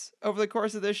habits over the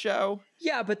course of this show?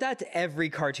 Yeah, but that's every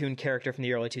cartoon character from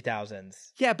the early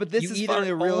 2000s. Yeah, but this You is either finally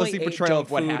a only realistic ate portrayal junk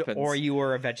of what food happens. or you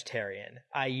were a vegetarian,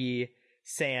 i.e.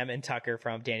 Sam and Tucker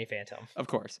from Danny Phantom. Of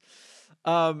course.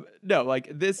 No, like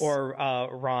this... Or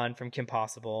Ron from Kim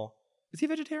Possible. Is he a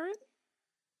vegetarian?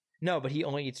 No, but he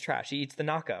only eats trash. He eats the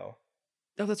Nako.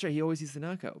 Oh, that's right. He always eats the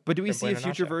Nako. But do we From see a Bueno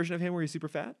future Nacho. version of him where he's super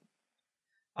fat?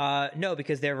 No,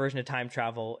 because their version of time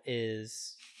travel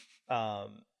is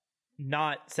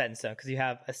not set in stone, because you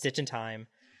have a Stitch in Time,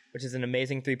 which is an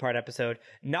amazing 3-part episode.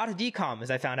 Not a decom, as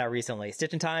I found out recently.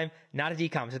 Stitch in Time, not a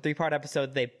decom. It's a 3-part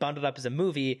episode. They bundled up as a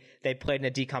movie. They played in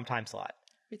a decom time slot.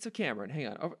 Wait, so Cameron, hang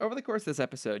on. Over the course of this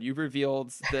episode, you've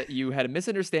revealed that you had a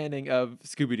misunderstanding of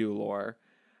Scooby-Doo lore.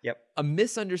 Yep. A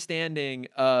misunderstanding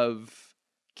of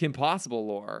Kim Possible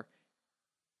lore.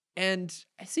 And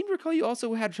I seem to recall you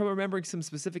also had trouble remembering some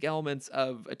specific elements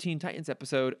of a Teen Titans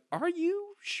episode. Are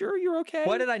you sure you're okay?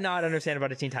 What did I not understand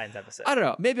about a Teen Titans episode? I don't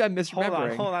know. Maybe I'm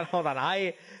misremembering. Hold on.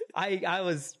 I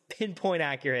was pinpoint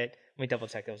accurate. Let me double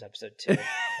check. That was episode 2.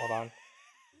 Hold on.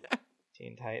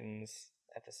 Teen Titans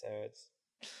episodes.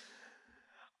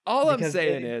 All I'm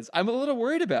saying is I'm a little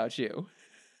worried about you.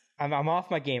 I'm off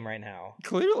my game right now.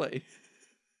 Clearly.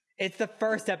 It's the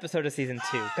first episode of season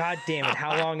 2. God damn it.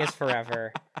 How long is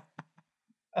forever?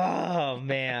 Oh,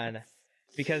 man.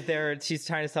 Because she's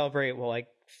trying to celebrate,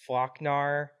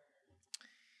 Flocknar.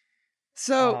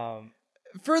 So,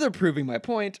 further proving my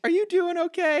point, are you doing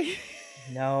okay?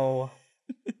 No.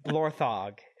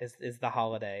 Blorthog is the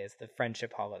holiday, is the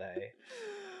friendship holiday.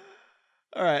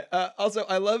 All right. Also,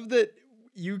 I love that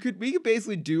we could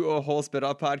basically do a whole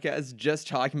spin-off podcast just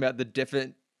talking about the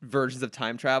different versions of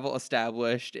time travel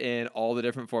established in all the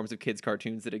different forms of kids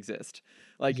cartoons that exist.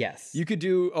 Like, yes, you could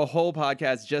do a whole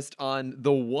podcast just on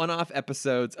the one-off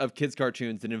episodes of kids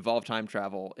cartoons that involve time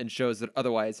travel and shows that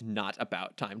otherwise not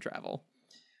about time travel.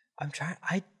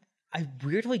 I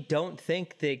weirdly don't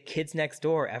think that Kids Next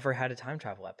Door ever had a time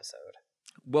travel episode.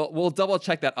 Well, we'll double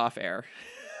check that off air.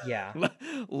 Yeah.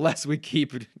 Lest we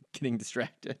keep getting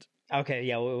distracted. Okay,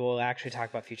 yeah, we'll actually talk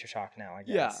about Future Shock now, I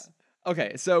guess. Yeah.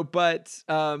 Okay, so, but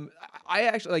I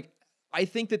actually, I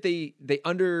think that they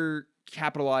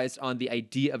under-capitalized on the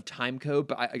idea of time code,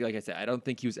 but like I said, I don't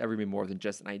think he was ever be more than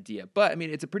just an idea. But, I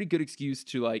mean, it's a pretty good excuse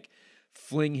to,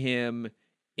 fling him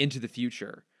into the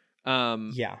future.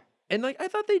 Yeah. And, I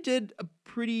thought they did a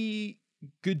pretty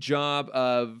good job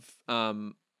of,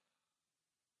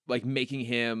 making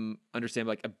him understand,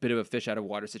 a bit of a fish out of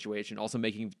water situation, also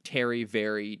making Terry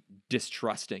very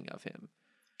distrusting of him.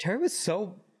 Terry was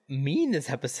so mean this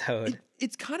episode.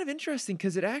 It's kind of interesting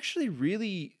because it actually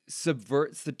really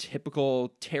subverts the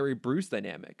typical Terry Bruce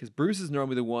dynamic, because Bruce is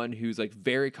normally the one who's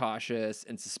very cautious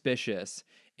and suspicious,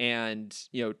 and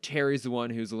Terry's the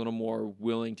one who's a little more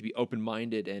willing to be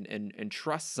open-minded and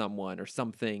trust someone or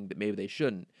something that maybe they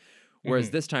shouldn't.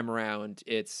 Whereas this time around,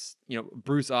 it's,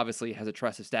 Bruce obviously has a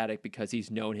trust of Static because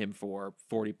he's known him for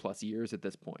 40 plus years at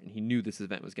this point, and he knew this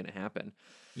event was going to happen.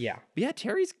 Yeah. But yeah,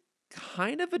 Terry's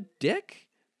kind of a dick,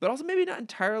 but also maybe not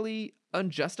entirely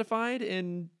unjustified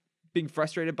in being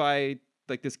frustrated by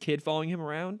this kid following him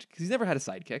around, because he's never had a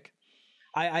sidekick.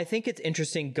 I think it's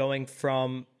interesting going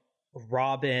from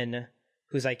Robin,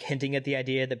 who's hinting at the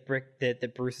idea that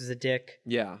Bruce is a dick,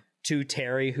 Yeah. to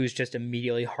Terry, who's just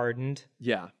immediately hardened.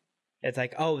 Yeah. It's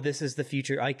oh, this is the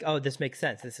future. Oh, this makes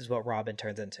sense. This is what Robin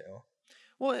turns into.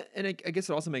 Well, and I guess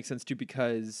it also makes sense too,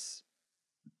 because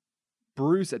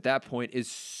Bruce at that point is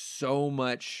so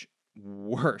much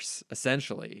worse,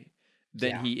 essentially,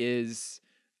 than he is,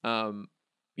 at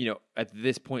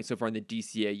this point so far in the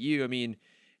DCAU. I mean,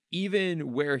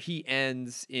 even where he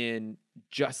ends in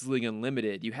Justice League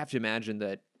Unlimited, you have to imagine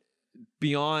that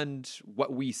beyond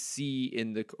what we see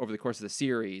over the course of the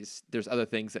series, there's other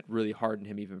things that really harden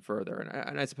him even further.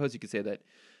 And I suppose you could say that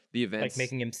the events,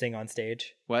 making him sing on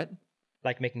stage. What?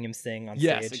 Making him sing on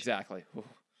yes, stage. Yes, exactly.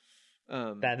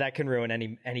 That can ruin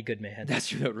any good man. That's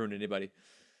true. That would ruin anybody.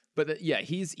 But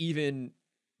he's even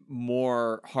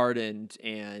more hardened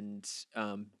and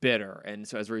bitter, and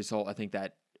so as a result, I think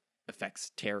that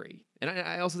affects Terry. And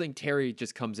I also think Terry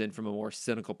just comes in from a more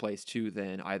cynical place too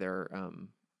than either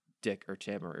Dick or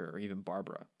Tim or even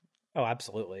Barbara. Oh,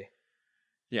 absolutely.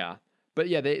 Yeah. But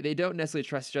yeah, they don't necessarily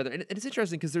trust each other. And it's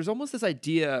interesting because there's almost this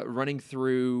idea running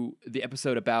through the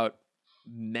episode about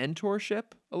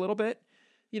mentorship a little bit.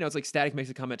 It's Static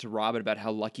makes a comment to Robin about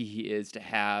how lucky he is to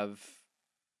have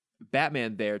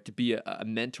Batman there to be a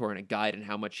mentor and a guide, and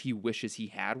how much he wishes he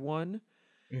had one.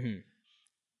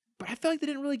 Mm-hmm. but I feel like they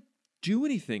didn't really do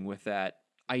anything with that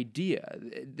idea.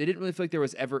 They didn't really feel like there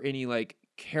was ever any like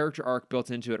character arc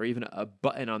built into it, or even a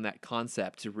button on that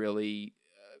concept to really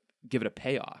give it a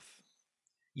payoff.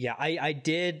 Yeah, I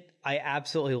did. I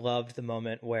absolutely loved the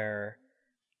moment where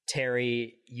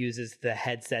Terry uses the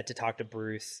headset to talk to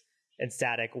Bruce, and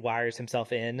Static wires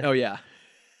himself in. Oh yeah,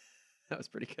 that was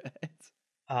pretty good.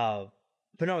 But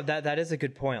no, that is a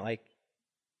good point. Like,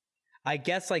 I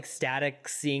guess like Static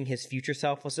seeing his future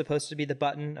self was supposed to be the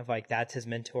button of like that's his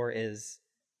mentor is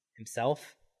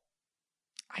himself.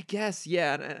 I guess,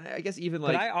 yeah, and I guess even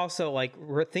like. But I also like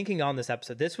thinking on this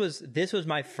episode. This was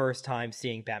my first time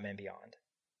seeing Batman Beyond.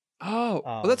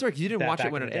 Oh, that's right. 'Cause you didn't watch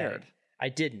it when it aired. I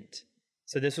didn't.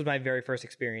 So this was my very first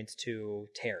experience to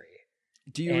Terry.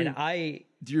 Do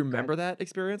you remember that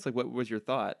experience? Like, what was your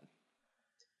thought?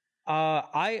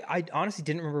 I honestly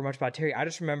didn't remember much about Terry. I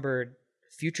just remembered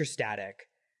future Static,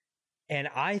 and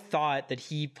I thought that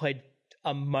he played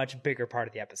a much bigger part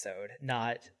of the episode,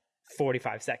 not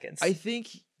 45 seconds. I think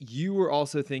you were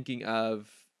also thinking of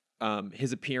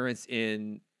his appearance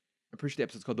in. I'm pretty sure the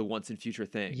episode's called "The Once and Future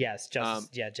Thing." Yes,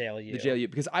 JLU. The JLU,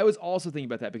 because I was also thinking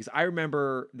about that because I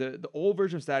remember the old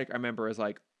version of Static. I remember as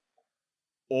like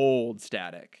old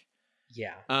Static.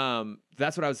 Yeah.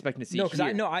 That's what I was expecting to see. No, because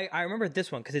I remember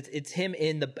this one because it's him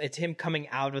it's him coming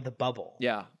out of the bubble.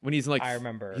 Yeah, when he's like I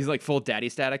remember he's like full Daddy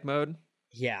Static mode.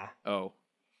 Yeah. Oh.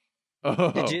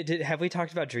 Have we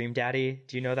talked about Dream Daddy?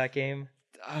 Do you know that game?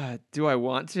 Do I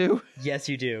want to? Yes,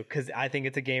 you do, because I think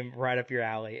it's a game right up your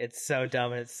alley. It's so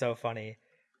dumb and it's so funny.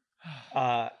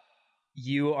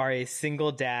 You are a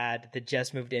single dad that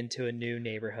just moved into a new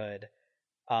neighborhood,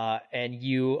 and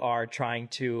you are trying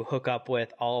to hook up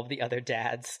with all of the other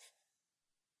dads.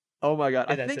 Oh my god!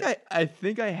 Yeah, I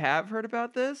think I have heard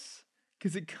about this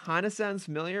because it kind of sounds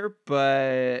familiar,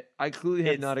 but I clearly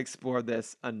have not explored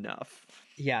this enough.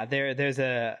 Yeah, there's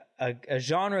a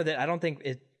genre that I don't think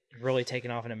it's really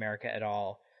taken off in America at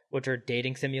all, which are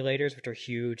dating simulators, which are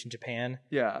huge in Japan.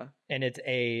 Yeah, and it's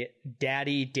a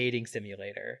daddy dating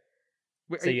simulator.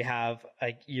 So you have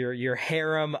like your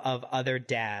harem of other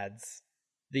dads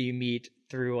that you meet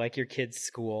through like your kid's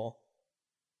school,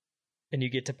 and you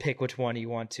get to pick which one you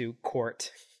want to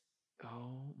court.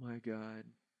 Oh my god,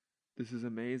 this is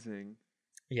amazing.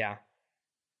 Yeah.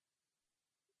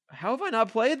 How have I not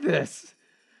played this?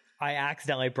 I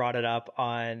accidentally brought it up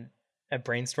on a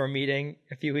brainstorm meeting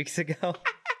a few weeks ago.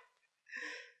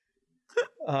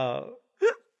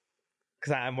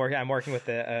 Because I'm working with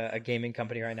a gaming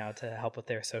company right now to help with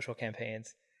their social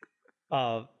campaigns,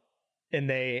 and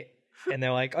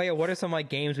they're like, oh yeah, what are some like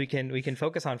games we can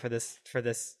focus on for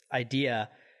this idea?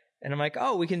 And I'm like,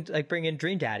 oh, we can like bring in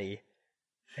Dream Daddy,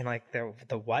 and like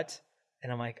the what?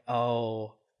 And I'm like,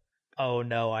 oh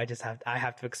no, I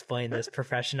have to explain this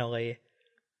professionally.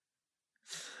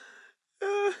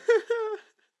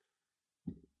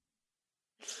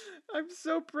 I'm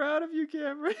so proud of you,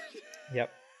 Cameron.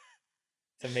 Yep.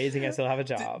 It's amazing I still have a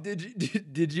job.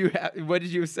 Did you what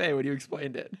did you say when you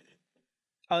explained it?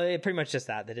 Oh, pretty much just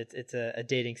that it's a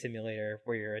dating simulator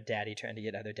where you're a daddy trying to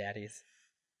get other daddies.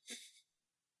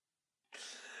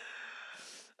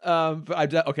 But I'm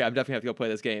definitely have to go play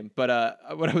this game. But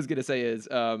what I was gonna say is,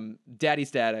 Daddy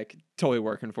Static totally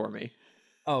working for me.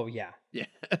 Oh yeah.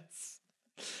 Yes.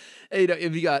 And,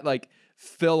 if you got like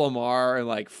Phil Lamar and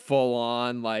like full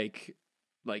on like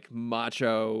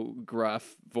macho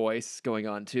gruff voice going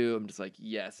on too, I'm just like,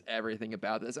 yes, everything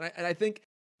about this. And I think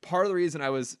part of the reason I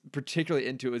was particularly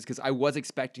into it was because I was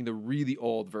expecting the really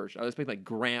old version. I was expecting like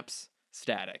Gramps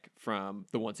Static from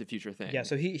the Once and Future Thing. Yeah,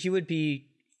 so he would be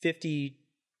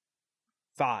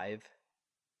 55.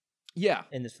 Yeah.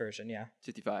 In this version, yeah.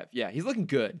 55. Yeah, he's looking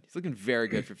good. He's looking very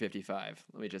good for 55,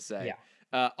 let me just say. Yeah.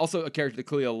 Also, a character that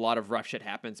clearly a lot of rough shit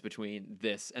happens between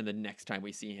this and the next time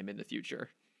we see him in the future.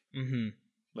 Mm-hmm.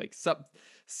 Like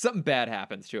something bad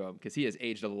happens to him because he has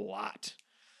aged a lot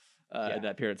in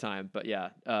that period of time. But yeah,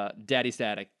 Daddy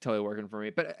Static totally working for me.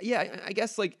 But yeah, I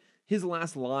guess like his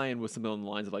last line was something along the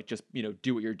lines of like, just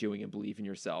do what you're doing and believe in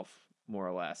yourself, more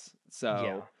or less.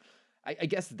 So I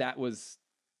guess that was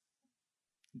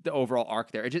the overall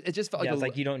arc there. It just felt like it's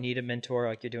like you don't need a mentor,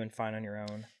 like you're doing fine on your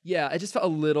own. Yeah, it just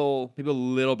felt maybe a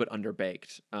little bit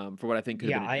underbaked for what I think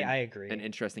could have been I agree. An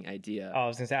interesting idea. Oh, I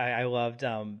was gonna say I loved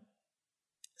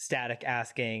Static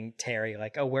asking Terry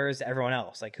like, oh, where's everyone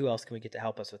else? Like, who else can we get to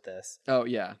help us with this? Oh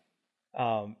yeah.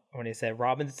 When he said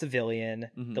Robin's a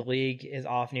civilian, the League is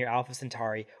off near Alpha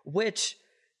Centauri, which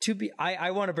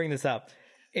I want to bring this up.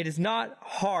 It is not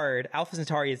hard. Alpha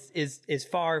Centauri is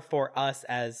far for us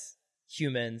as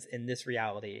humans in this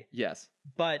reality. Yes.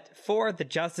 But for the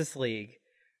Justice League,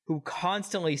 who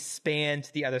constantly span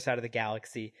to the other side of the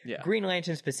galaxy. Yeah. Green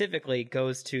Lantern specifically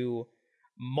goes to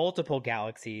multiple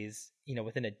galaxies,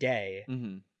 within a day.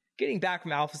 Mm-hmm. Getting back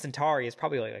from Alpha Centauri is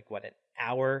probably like what, an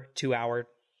hour, 2 hour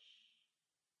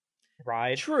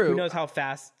ride. True. Who knows how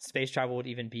fast space travel would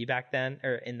even be back then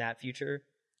or in that future?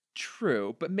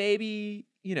 True, but maybe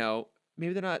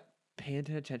maybe they're not paying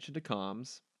attention to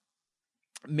comms.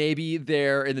 Maybe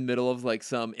they're in the middle of like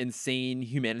some insane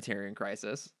humanitarian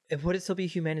crisis. Would it still be a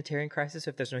humanitarian crisis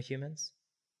if there's no humans?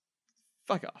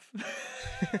 Fuck off.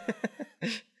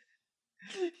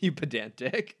 You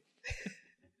pedantic.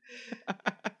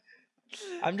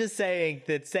 I'm just saying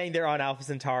that saying they're on Alpha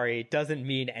Centauri doesn't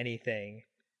mean anything.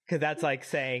 Because that's like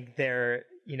saying they're,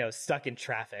 stuck in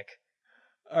traffic.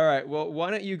 All right, well, why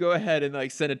don't you go ahead and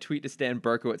like send a tweet to Stan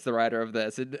Berkowitz, the writer of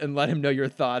this, and let him know your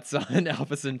thoughts on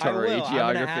Alpha Centauri I will. geography.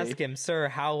 I'm going to ask him, sir,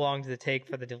 how long does it take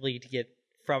for the delete to get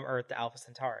from Earth to Alpha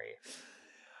Centauri?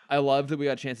 I love that we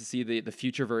got a chance to see the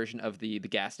future version of the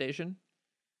gas station.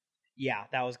 Yeah,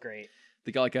 that was great.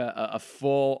 They got like a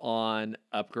full on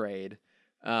upgrade.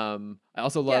 I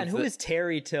also love. Yeah, and who is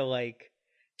Terry to like?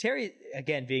 Terry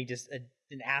again being just an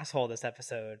asshole this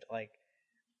episode, like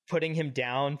putting him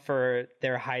down for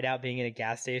their hideout being in a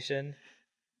gas station.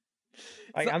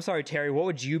 Like, I'm sorry, Terry. What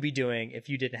would you be doing if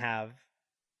you didn't have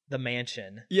the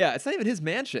mansion? Yeah, it's not even his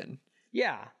mansion.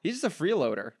 Yeah, He's just a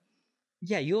freeloader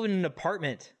yeah. You live in an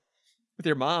apartment. with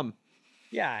your mom.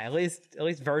 Yeah, at least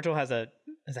Virgil has a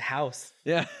house.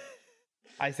 Yeah.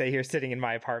 I say here, sitting in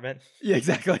my apartment. Yeah,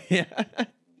 exactly. Yeah.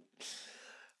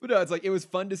 But no, it's like it was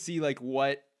fun to see like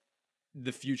what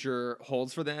the future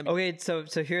holds for them. Okay, so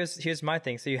here's my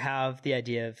thing. So you have the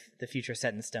idea of the future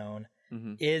set in stone.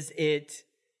 Mm-hmm. Is it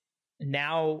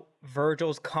now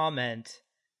Virgil's comment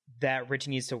that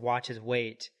Richie needs to watch his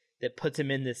weight that puts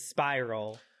him in this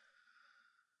spiral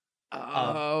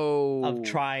of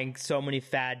trying so many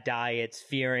fad diets,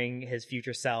 fearing his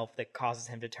future self that causes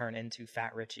him to turn into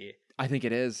Fat Richie? I think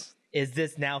it is. Is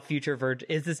this now future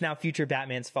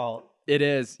Batman's fault? It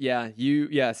is.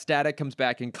 Yeah. Static comes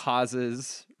back and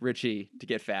causes Richie to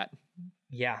get fat.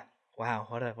 Yeah. Wow.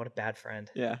 What a bad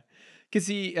friend. Yeah. Because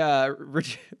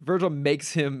Virgil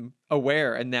makes him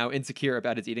aware and now insecure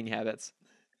about his eating habits.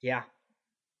 Yeah.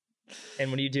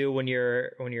 And when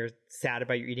you're sad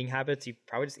about your eating habits, you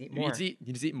probably just eat more. You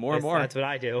just eat more and more. That's what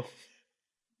I do.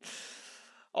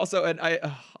 Also, and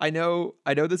I know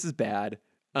this is bad.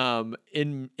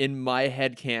 In my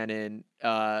headcanon,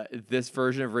 this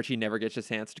version of Richie never gets his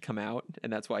hands to come out,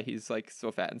 and that's why he's like so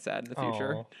fat and sad in the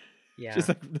future. Oh, yeah. Just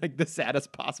like the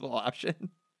saddest possible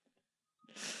option.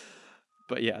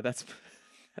 But yeah, that's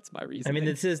my reason. I mean,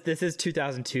 this is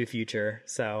 2002 future,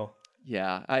 so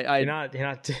yeah, you're not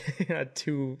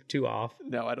too off.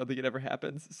 No, I don't think it ever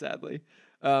happens. Sadly,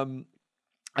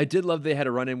 I did love they had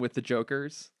a run in with the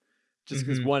Jokers. Just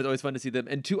because one, it's always fun to see them,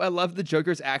 and two, I love the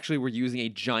Jokers actually were using a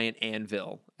giant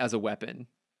anvil as a weapon.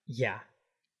 Yeah,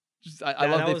 I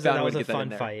love they found a way to get that in there.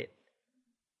 That was a fun fight.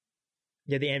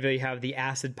 Yeah, the anvil. You have the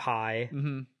acid pie.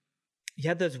 Mm-hmm. You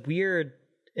had those weird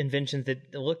inventions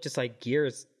that look just like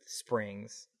gears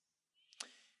springs.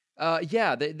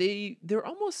 Yeah, they're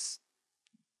almost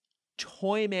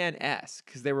Toyman-esque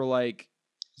because they were like,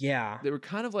 yeah, they were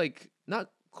kind of like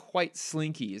not quite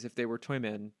slinkies. If they were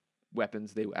Toyman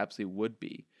weapons, they absolutely would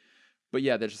be. But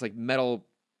yeah, they're just like metal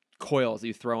coils that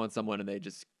you throw on someone and they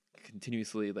just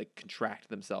continuously like contract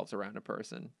themselves around a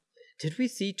person. Did we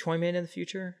see Toyman in the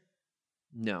future?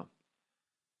 No.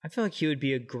 I feel like he would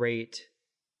be a great,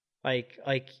 like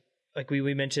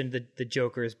we mentioned the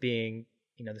Jokers being,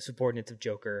 the subordinates of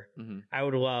Joker. Mm-hmm. I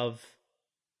would love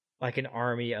like an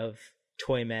army of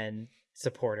Toyman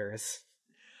supporters.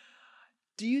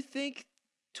 Do you think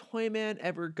Toyman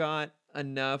ever got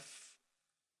enough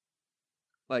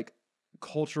like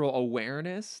cultural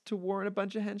awareness to warrant a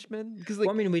bunch of henchmen? Because like,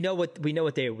 well, I mean, we know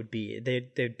what they would be.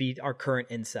 They'd be our current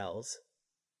incels.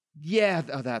 Yeah,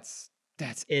 that's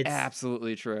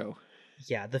absolutely true.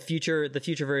 Yeah, the future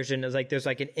version is like there's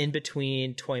like an in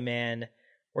between Toyman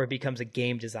where it becomes a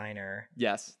game designer.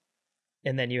 Yes.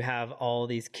 And then you have all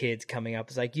these kids coming up.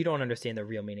 It's like, you don't understand the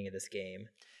real meaning of this game.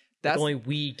 That's only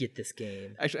we get this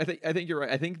game. Actually, I think you're right.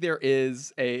 I think there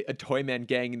is a Toyman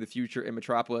gang in the future in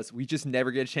Metropolis. We just never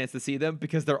get a chance to see them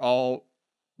because they're all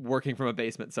working from a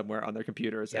basement somewhere on their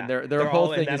computers, and their whole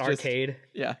all thing in that is just arcade.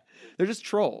 Yeah, they're just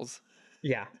trolls.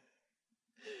 Yeah,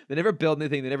 they never build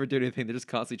anything. They never do anything. They're just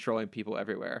constantly trolling people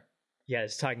everywhere. Yeah,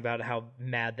 just talking about how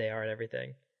mad they are at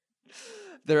everything.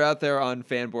 They're out there on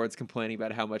fan boards complaining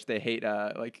about how much they hate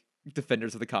like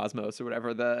Defenders of the Cosmos or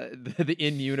whatever the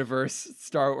in-universe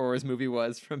Star Wars movie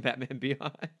was from Batman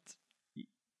Beyond.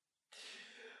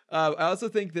 I also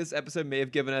think this episode may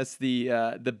have given us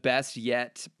the best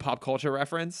yet pop culture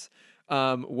reference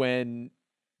when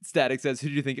Static says, "Who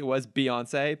do you think it was?"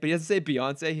 Beyonce, but he doesn't say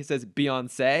Beyonce. He says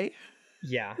Beyonce.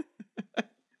 Yeah.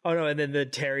 Oh no, and then the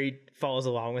Terry follows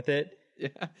along with it. Yeah.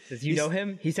 Says, "You know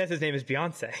him?" He says his name is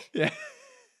Beyonce. Yeah.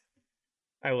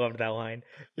 I loved that line.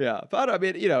 Yeah, but I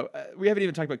mean, we haven't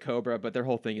even talked about Cobra, but their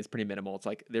whole thing is pretty minimal. It's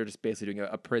like they're just basically doing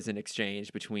a prison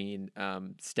exchange between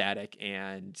Static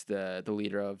and the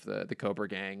leader of the Cobra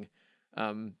gang.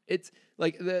 It's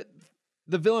like the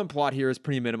villain plot here is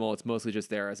pretty minimal. It's mostly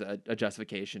just there as a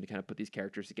justification to kind of put these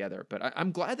characters together. But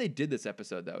I'm glad they did this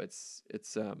episode though.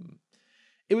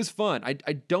 It was fun.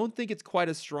 I don't think it's quite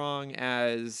as strong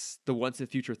as the Once and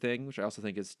Future Thing, which I also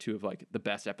think is two of like the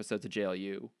best episodes of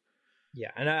JLU.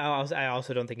 Yeah, and I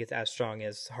also don't think it's as strong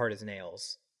as Hard as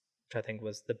Nails, which I think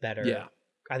was the better. Yeah.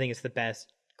 I think it's the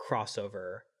best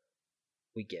crossover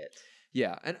we get.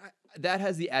 Yeah, and that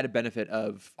has the added benefit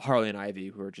of Harley and Ivy,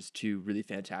 who are just two really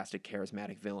fantastic,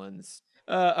 charismatic villains.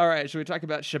 All right, should we talk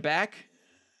about Shabak?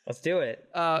 Let's do it.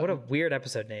 What a weird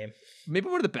episode name. Maybe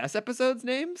one of the best episodes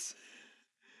names?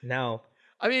 No.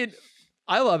 I mean,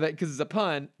 I love it because it's a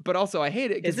pun, but also I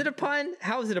hate it. Is it a pun?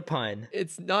 How is it a pun?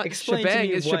 It's not. Explain to Shebang,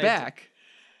 me it's what- Shabak.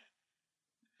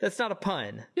 That's not a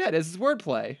pun. Yeah, it is. It's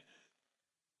wordplay.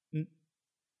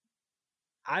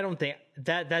 I don't think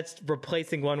that's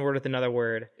replacing one word with another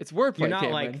word. It's wordplay, You're not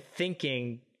Cameron. like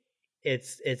thinking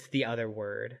it's the other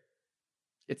word.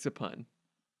 It's a pun.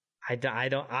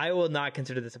 I will not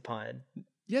consider this a pun.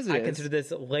 Yes, it I is. consider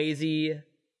this lazy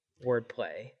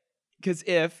wordplay. Because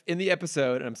if in the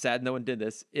episode, and I'm sad no one did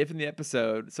this, if in the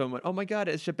episode someone went, "Oh my god,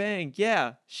 it's Shebang,"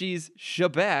 yeah, she's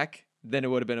Shabak, then it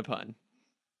would have been a pun.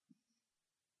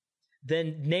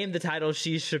 Then name the title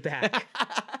She's Shabak.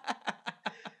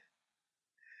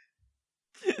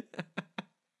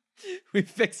 We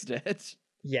fixed it.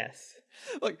 Yes.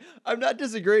 Look, I'm not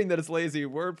disagreeing that it's lazy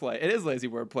wordplay. It is lazy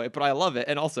wordplay, but I love it,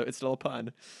 and also it's still a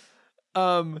pun.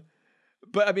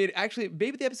 But I mean, actually,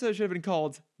 maybe the episode should have been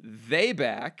called "They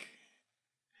Back,"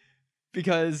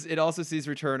 because it also sees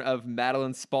return of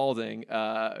Madeline Spaulding,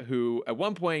 who at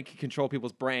one point could control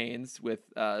people's brains with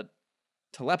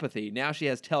telepathy. Now she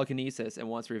has telekinesis and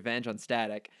wants revenge on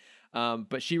Static.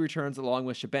 But she returns along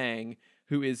with Shebang,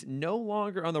 who is no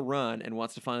longer on the run and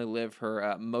wants to finally live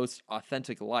her most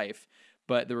authentic life.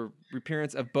 But the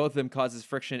appearance of both of them causes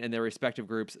friction in their respective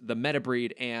groups, the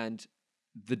Metabreed and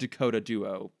the Dakota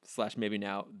Duo / maybe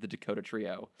now the Dakota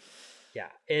Trio. Yeah.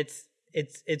 It's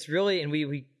really, and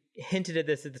we hinted at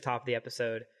this at the top of the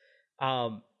episode.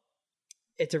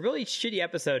 It's a really shitty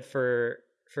episode for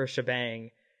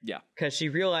Shebang. Yeah. Because she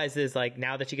realizes, like,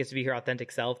 now that she gets to be her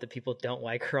authentic self, that people don't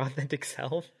like her authentic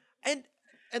self. And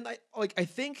I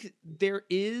think there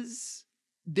is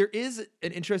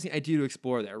an interesting idea to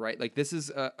explore there, right? Like, this is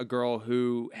a girl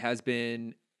who has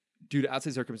been, due to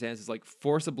outside circumstances, like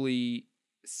forcibly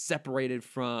separated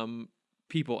from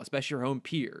people, especially her own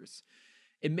peers.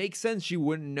 It makes sense she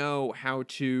wouldn't know how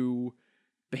to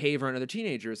behave around other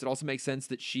teenagers. It also makes sense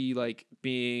that she, like,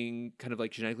 being kind of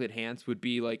like genetically enhanced, would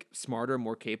be like smarter,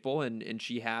 more capable, and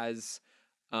she has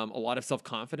a lot of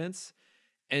self-confidence.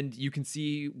 And you can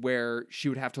see where she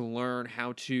would have to learn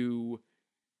how to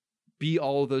be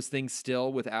all of those things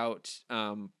still without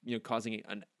causing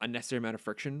an unnecessary amount of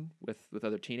friction with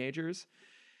other teenagers.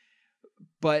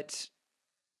 But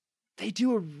they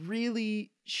do a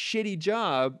really shitty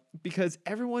job because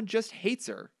everyone just hates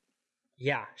her.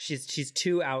 Yeah, she's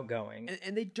too outgoing.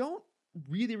 And they don't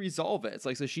really resolve it. It's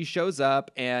like, so she shows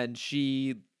up and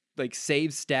she like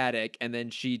saves Static, and then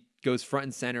she goes front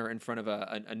and center in front of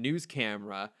a news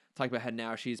camera, talking about how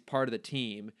now she's part of the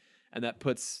team, and that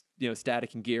puts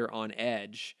Static and Gear on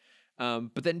edge.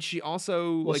 But then she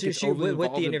also gets overly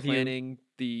involved in planning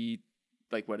the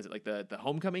the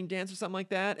homecoming dance or something like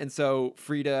that. And so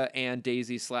Frida and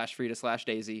Daisy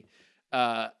 /Frida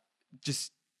 /Daisy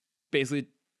just basically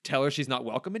tell her she's not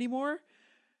welcome anymore.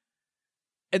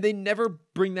 And they never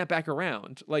bring that back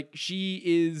around. Like, she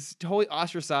is totally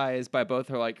ostracized by both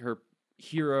her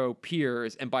hero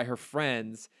peers and by her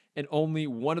friends, and only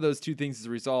one of those two things is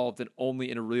resolved, and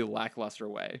only in a really lackluster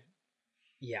way.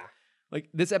 Yeah. Like,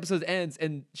 this episode ends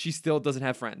and she still doesn't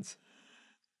have friends.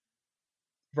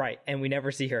 Right, and we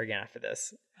never see her again after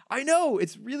this. I know,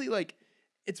 it's really I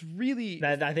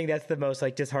think that's the most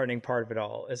disheartening part of it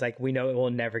all, is we know it will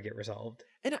never get resolved.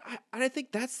 And I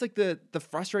think that's the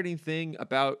frustrating thing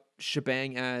about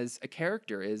Shebang as a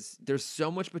character, is there's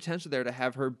so much potential there to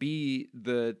have her be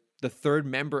the third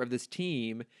member of this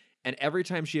team, and every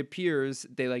time she appears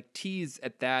they tease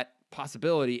at that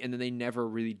possibility, and then they never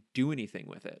really do anything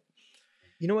with it.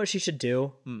 You know what she should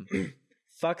do?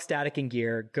 fuck Static and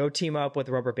Gear, go team up with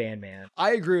Rubber Band Man.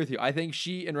 I agree with you. I think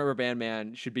she and Rubber Band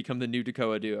Man should become the new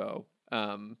Dakota duo.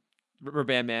 Rubber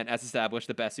Band Man, as established,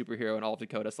 the best superhero in all of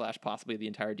Dakota / possibly the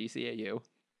entire DCAU.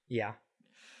 Yeah.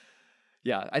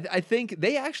 Yeah, I think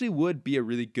they actually would be a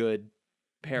really good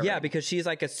pairing. Yeah, because she's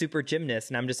like a super gymnast,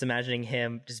 and I'm just imagining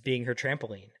him just being her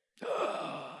trampoline.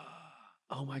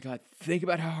 Oh my god! Think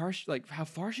about how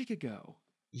far she could go.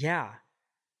 Yeah,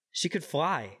 she could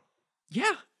fly.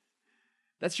 Yeah,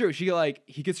 that's true.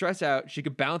 He could stress out. She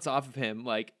could bounce off of him,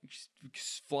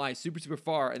 fly super super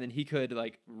far, and then he could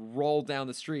roll down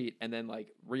the street and then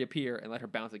reappear and let her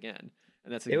bounce again.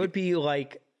 And that's it would be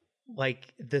like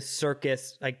the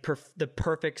circus, the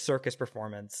perfect circus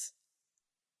performance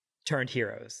turned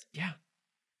heroes. Yeah,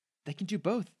 they can do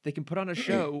both. They can put on a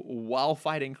show while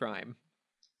fighting crime.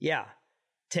 Yeah.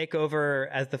 Take over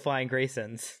as the Flying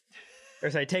Graysons.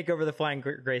 Take over the Flying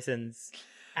Graysons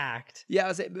act. Yeah, I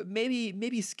was saying,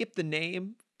 maybe skip the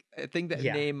name. I think that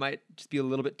name might just be a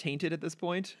little bit tainted at this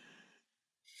point.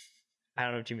 I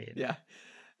don't know what you mean. Yeah.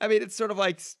 I mean, it's sort of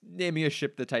like naming a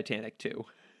ship the Titanic, too.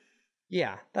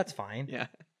 Yeah, that's fine. Yeah.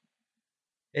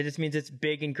 It just means it's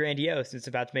big and grandiose. It's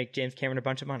about to make James Cameron a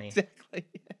bunch of money. Exactly,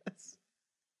 yes.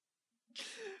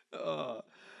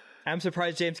 I'm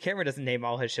surprised James Cameron doesn't name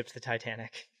all his ships the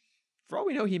Titanic. For all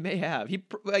we know, he may have.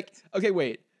 Okay,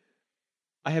 wait.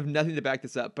 I have nothing to back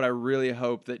this up, but I really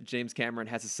hope that James Cameron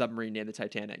has a submarine named the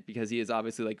Titanic, because he is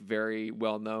obviously very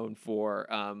well known for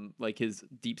his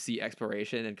deep sea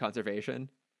exploration and conservation.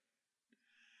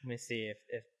 Let me see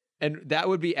if and that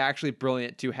would be actually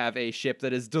brilliant to have a ship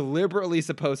that is deliberately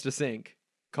supposed to sink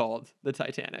called the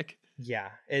Titanic. Yeah,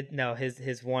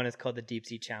 his one is called the Deep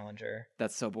Sea Challenger.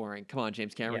 That's so boring. Come on,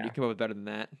 James Cameron, Yeah. you come up with better than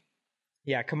that.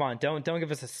 Yeah, come on, don't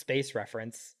give us a space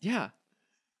reference. Yeah,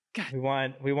 God,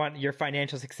 we want your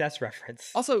financial success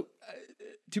reference. Also,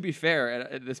 to be fair,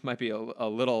 and this might be a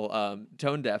little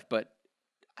tone deaf, but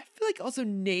I feel like also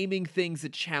naming things a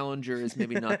Challenger is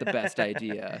maybe not the best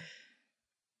idea.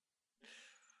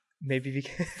 Maybe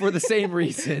because for the same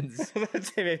reasons.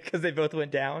 Maybe because they both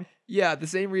went down. Yeah, the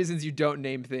same reasons you don't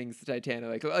name things the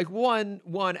Titanic. Like one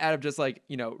out of just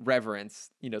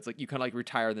reverence. It's you kind of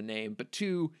retire the name. But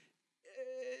two,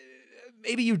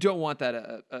 maybe you don't want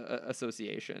that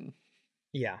association.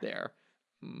 Yeah. There.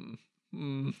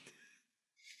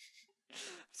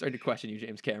 Starting to question you,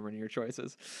 James Cameron, and your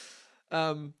choices.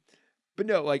 But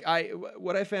no,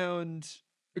 what I found.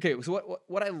 Okay, so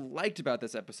what I liked about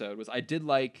this episode was I did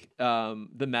like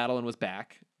the Madeline was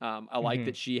back. I liked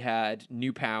that she had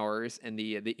new powers, and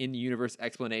the in-universe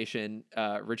explanation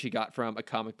Richie got from a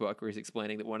comic book where he's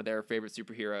explaining that one of their favorite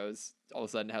superheroes all of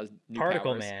a sudden has new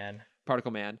Particle powers. Man.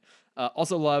 Particle Man.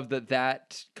 Also loved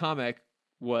that comic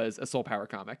was a Soul Power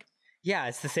comic. Yeah,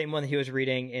 it's the same one that he was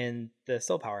reading in the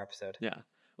Soul Power episode. Yeah,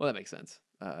 well, that makes sense.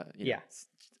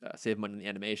 Save money in the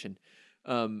animation.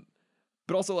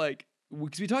 But also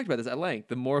because we talked about this at length,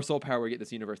 the more soul power we get in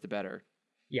this universe, the better.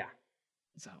 Yeah.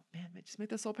 So, man, just make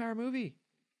that soul power movie.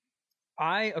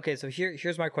 So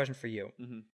here's my question for you.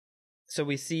 Mm-hmm. So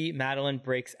we see Madeline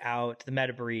breaks out the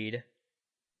Metabreed,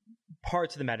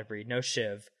 parts of the Metabreed, no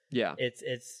Shiv. Yeah.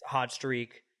 It's Hot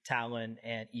Streak, Talon,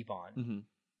 and Ebon. Mm-hmm.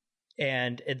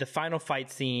 And in the final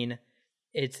fight scene,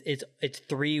 it's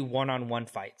 3 one-on-one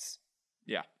fights.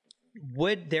 Yeah.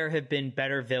 Would there have been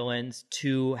better villains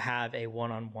to have a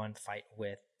one-on-one fight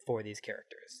with for these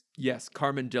characters? Yes,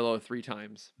 Carmandillo 3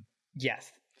 times.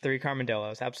 Yes, 3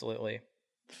 Carmandillos, absolutely.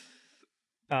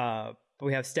 But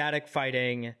we have Static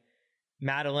fighting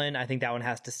Madeline. I think that one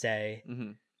has to stay.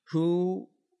 Mm-hmm. Who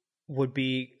would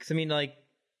be? Because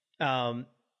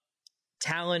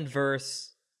Talon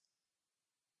versus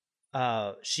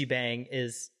Shebang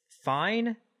is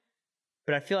fine,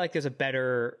 but I feel like there's a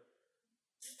better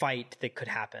fight that could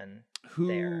happen.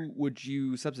 Who would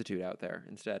you substitute out there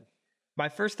instead? My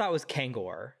first thought was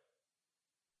Kangor.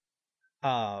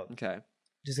 Okay.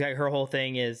 Just her whole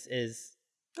thing is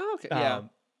Oh, okay. Yeah.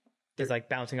 Is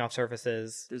bouncing off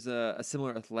surfaces. There's a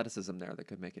similar athleticism there that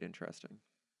could make it interesting.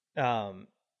 And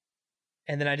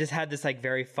then I just had this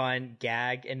very fun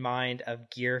gag in mind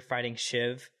of Gear fighting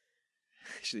Shiv.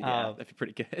 Actually, yeah, that'd be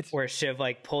pretty good. Where Shiv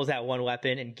pulls out one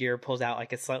weapon and Gear pulls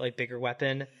out a slightly bigger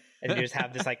weapon. And you just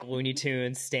have this Looney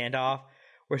Tunes standoff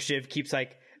where Shiv keeps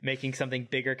making something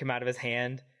bigger come out of his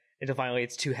hand until finally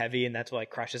it's too heavy and that's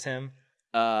what crushes him.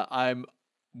 I'm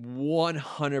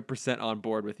 100% on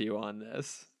board with you on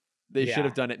this. They should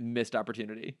have done it missed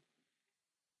opportunity.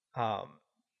 Yeah,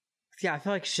 I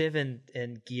feel like Shiv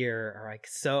and Gear are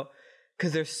so,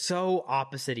 because they're so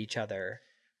opposite each other,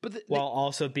 but while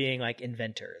also being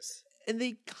inventors. And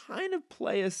they kind of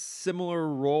play a similar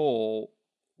role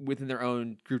within their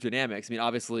own group dynamics. I mean,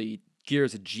 obviously,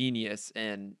 Gear's a genius,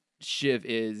 and Shiv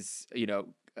is,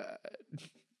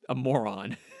 a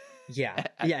moron. Yeah.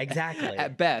 Yeah, exactly.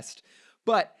 At best.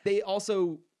 But they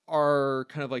also are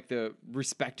kind of like the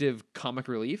respective comic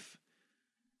relief,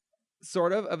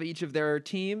 sort of each of their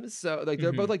teams. So like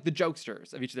they're both like the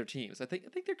jokesters of each of their teams. I think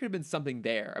there could have been something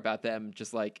there about them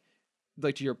just like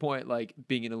to your point, like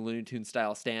being in a Looney Tunes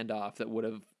style standoff that would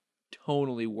have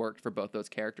tonally worked for both those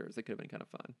characters. It could have been kind of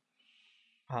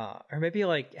fun. Or maybe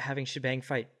like having Shebang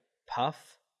fight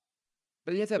Puff.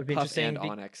 But you have to have Puff and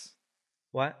Onyx.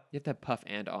 What? You have to have Puff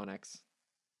and Onyx.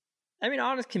 I mean,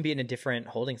 Onyx can be in a different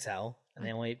holding cell, and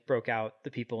they only broke out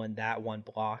the people in that one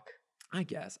block. I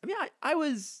guess. I mean, I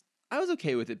was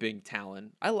okay with it being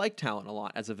Talon. I like Talon a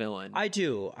lot as a villain. I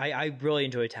do. I really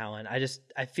enjoy Talon.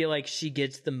 I feel like she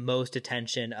gets the most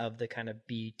attention of the kind of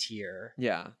B tier.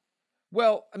 Yeah.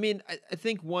 Well, I mean, I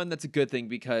think one, that's a good thing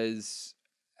because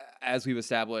as we've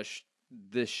established,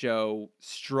 this show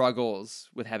struggles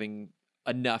with having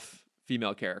enough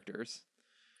female characters.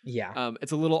 Yeah.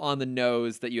 It's a little on the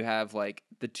nose that you have like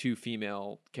the two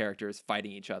female characters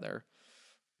fighting each other.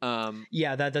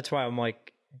 Yeah, that's why I'm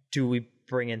like, do we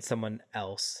bring in someone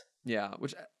else? Yeah,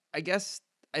 which I guess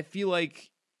I feel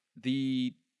like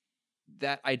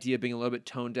that idea being a little bit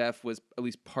tone deaf was at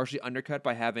least partially undercut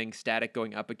by having Static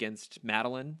going up against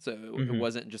Madeline. So it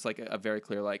wasn't just like a very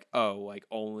clear like, oh, like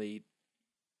only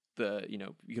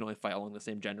you can only fight along the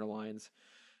same gender lines.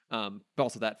 But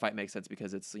also that fight makes sense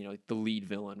because it's, the lead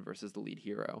villain versus the lead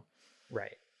hero.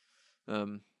 Right.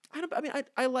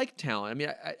 I like Talon. I mean,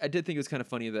 I did think it was kind of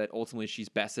funny that ultimately she's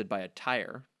bested by a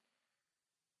tire.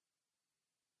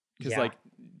 Because like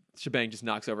Shebang just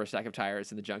knocks over a stack of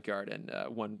tires in the junkyard, and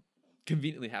one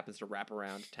conveniently happens to wrap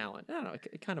around Talon. I don't know.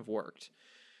 It kind of worked.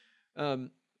 But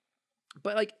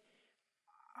like,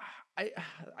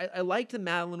 I liked that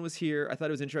Madeline was here. I thought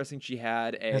it was interesting. She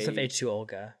had a H2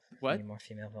 Olga. What? Any more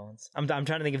female villains? I'm trying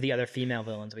to think of the other female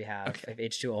villains we have. Okay.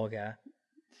 H2 Olga.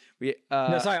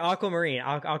 No, sorry, Aquamarine.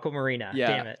 Aquamarina. Yeah,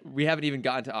 damn it. We haven't even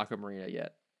gotten to Aquamarina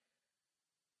yet.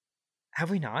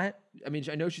 Have we not? I mean,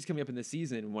 I know she's coming up in this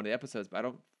season in one of the episodes, but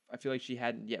I feel like she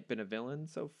hadn't yet been a villain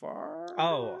so far.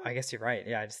 Oh, I guess you're right.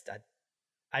 Yeah,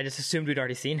 I just assumed we'd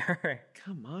already seen her.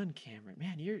 Come on, Cameron.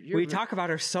 Man, we talk about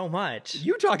her so much.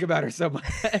 You talk about her so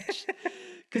much.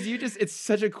 Because it's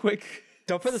such a quick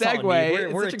Don't put this segue. On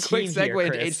me. We're such a quick segue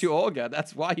here, into H2 Olga.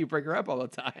 That's why you bring her up all the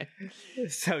time.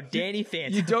 So Danny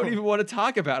Phantom. You don't even want to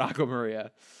talk about Aquamaria.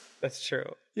 That's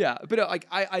true. Yeah, but like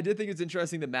I did think it's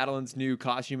interesting that Madeline's new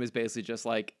costume is basically just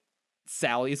like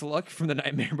Sally's look from The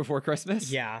Nightmare Before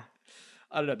Christmas. Yeah.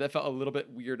 I don't know. That felt a little bit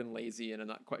weird and lazy, and I'm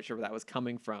not quite sure where that was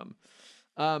coming from.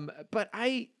 But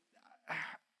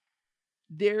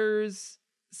there's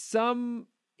some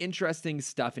interesting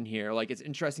stuff in here. Like, it's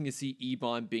interesting to see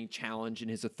Ebon being challenged in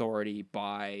his authority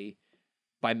by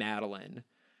Madeline.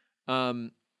 I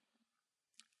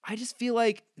just feel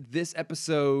like this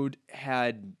episode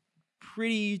had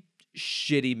pretty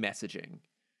shitty messaging.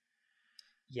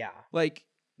 Yeah. Like,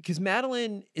 because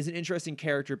Madeline is an interesting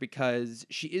character because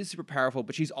she is super powerful,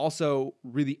 but she's also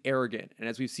really arrogant. And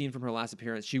as we've seen from her last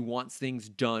appearance, she wants things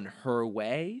done her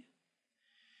way.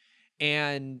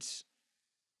 And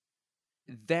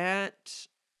that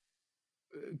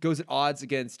goes at odds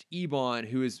against Ebon,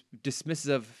 who is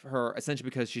dismissive of her essentially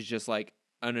because she's just like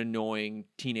an annoying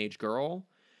teenage girl.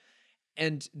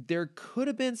 And there could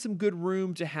have been some good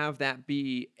room to have that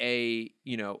be a,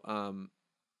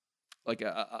 like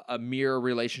a mirror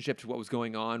relationship to what was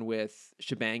going on with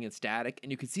Shebang and Static.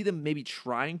 And you could see them maybe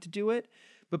trying to do it.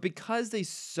 But because they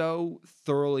so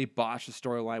thoroughly botched the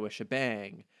storyline with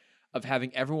Shebang of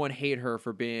having everyone hate her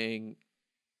for being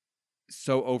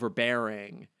so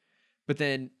overbearing, but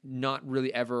then not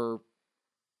really ever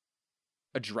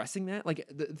addressing that. Like,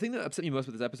 the thing that upset me most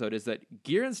with this episode is that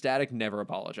Gear and Static never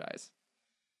apologize.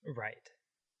 Right.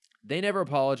 They never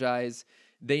apologize.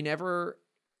 They never...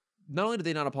 Not only do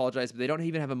they not apologize, but they don't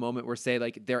even have a moment where, say,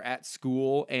 like, they're at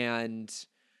school and,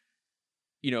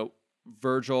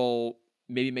 Virgil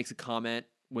maybe makes a comment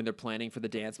when they're planning for the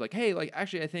dance, like, hey, like,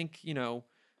 actually, I think,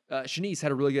 Shanice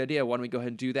had a really good idea. Why don't we go ahead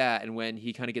and do that? And when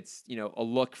he kind of gets, a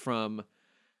look from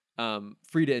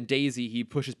Frida and Daisy, he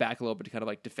pushes back a little bit to kind of,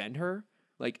 like, defend her.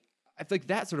 Like, I feel like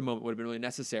that sort of moment would have been really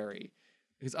necessary.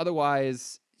 Because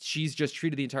otherwise, she's just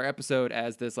treated the entire episode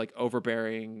as this, like,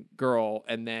 overbearing girl,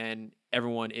 and then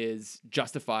everyone is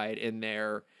justified in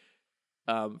their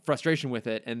frustration with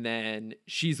it, and then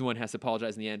she's the one who has to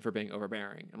apologize in the end for being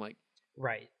overbearing. I'm like,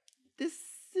 right. This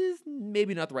is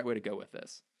maybe not the right way to go with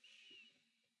this.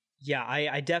 Yeah,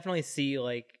 I definitely see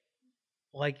like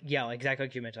exactly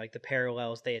like you mentioned, like the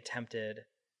parallels they attempted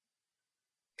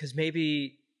because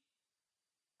maybe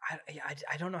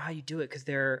I don't know how you do it, because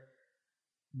they're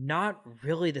not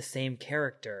really the same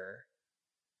character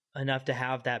enough to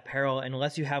have that parallel,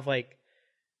 unless you have like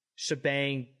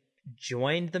Shebang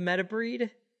joined the Metabreed,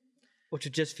 which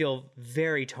would just feel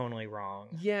very tonally wrong.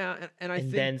 Yeah, and I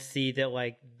think then see that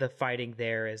like the fighting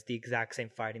there is the exact same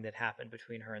fighting that happened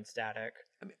between her and Static.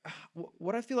 I mean,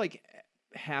 what I feel like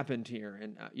happened here,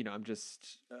 and I'm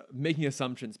just making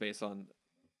assumptions based on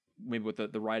maybe what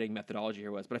the writing methodology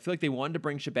here was, but I feel like they wanted to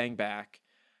bring Shebang back.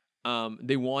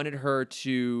 They wanted her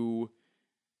to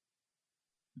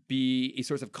be a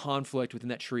source of conflict within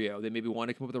that trio. They maybe want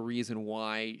to come up with a reason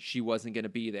why she wasn't going to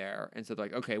be there. And so they're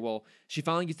like, okay, well, she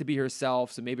finally gets to be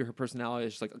herself. So maybe her personality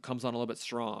is just like comes on a little bit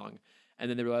strong. And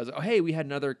then they realize, oh, hey, we had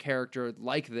another character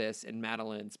like this in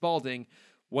Madeline Spaulding.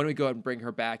 Why don't we go ahead and bring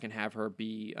her back and have her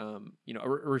be, a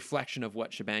reflection of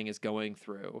what Shebang is going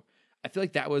through? I feel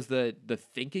like that was the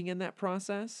thinking in that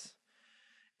process.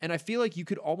 And I feel like you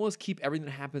could almost keep everything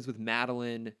that happens with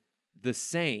Madeline the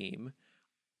same.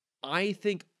 I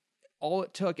think all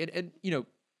it took, and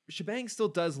Shebang still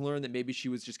does learn that maybe she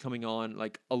was just coming on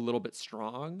like a little bit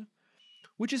strong,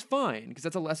 which is fine because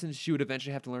that's a lesson she would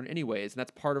eventually have to learn anyways, and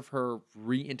that's part of her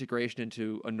reintegration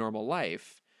into a normal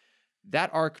life. That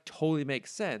arc totally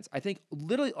makes sense. I think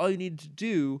literally all you needed to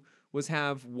do was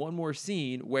have one more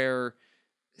scene where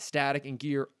Static and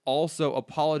Gear also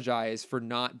apologize for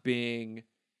not being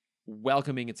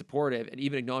welcoming and supportive, and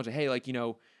even acknowledge that, hey, like,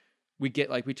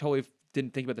 we totally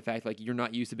didn't think about the fact like you're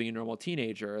not used to being a normal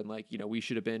teenager, and like, we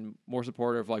should have been more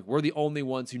supportive. Like, we're the only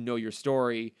ones who know your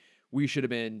story. We should have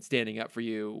been standing up for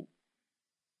you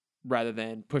rather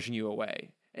than pushing you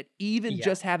away. And even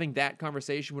just having that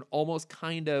conversation would almost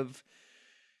kind of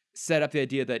set up the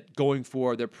idea that going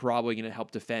forward, they're probably going to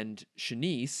help defend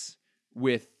Shanice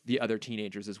with the other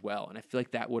teenagers as well. And I feel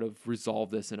like that would have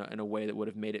resolved this in a way that would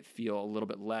have made it feel a little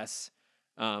bit less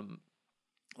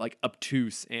like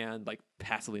obtuse and like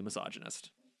passively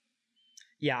misogynist.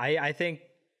 Yeah, I think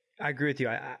I agree with you.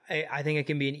 I think it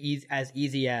can be as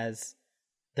easy as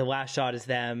the last shot is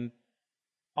them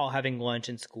all having lunch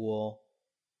in school.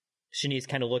 Shanice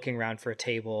kind of looking around for a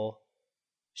table.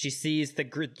 She sees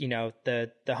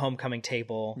the homecoming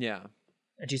table. Yeah.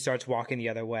 And she starts walking the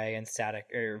other way, and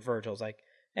Virgil's like,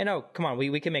 hey, no, come on,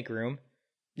 we can make room.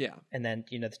 Yeah. And then,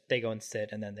 they go and sit,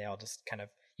 and then they all just kind of,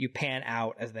 you pan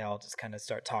out as they all just kind of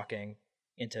start talking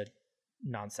into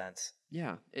nonsense.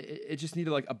 Yeah. It just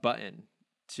needed like a button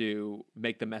to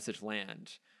make the message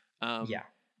land.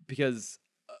 Because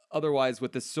otherwise,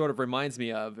 what this sort of reminds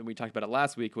me of, and we talked about it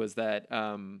last week, was that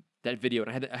that video,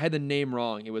 and I had the name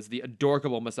wrong. It was the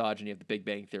adorkable misogyny of The Big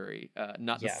Bang Theory,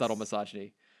 not the subtle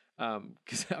misogyny.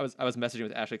 Because I was messaging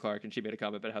with Ashley Clark, and she made a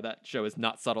comment about how that show is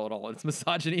not subtle at all. It's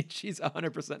misogyny. She's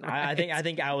 100% right. I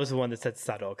think I was the one that said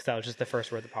subtle, because that was just the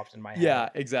first word that popped in my head. Yeah,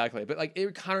 exactly. But like,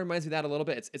 it kind of reminds me of that a little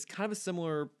bit. It's kind of a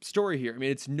similar story here. I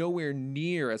mean, it's nowhere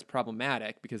near as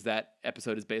problematic, because that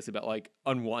episode is basically about like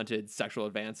unwanted sexual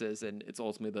advances, and it's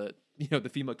ultimately the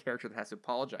female character that has to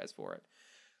apologize for it.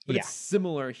 But it's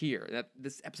similar here. That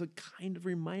this episode kind of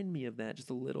reminded me of that just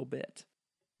a little bit,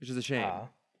 which is a shame.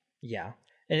 Yeah.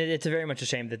 And it's very much a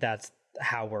shame that that's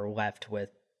how we're left with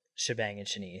Shebang and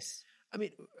Shanice. I mean,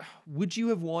 would you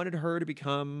have wanted her to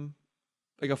become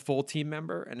like a full team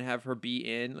member and have her be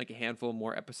in like a handful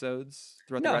more episodes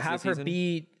throughout the rest of the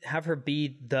season? Have her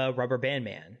be the Rubber Band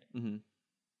Man. Mm-hmm.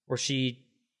 Where she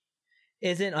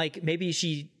isn't like, maybe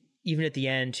she, even at the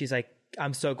end, she's like,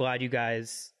 I'm so glad you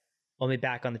guys want me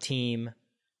back on the team,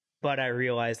 but I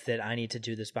realized that I need to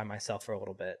do this by myself for a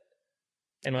little bit.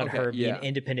 And let her be an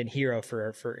independent hero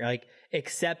for like,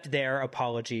 accept their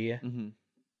apology.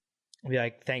 Mm-hmm. Be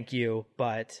like, thank you,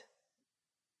 but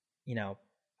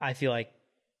I feel like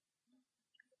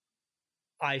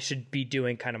I should be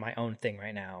doing kind of my own thing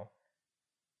right now.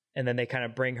 And then they kind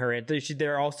of bring her in.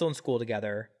 They're all still in school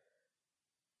together.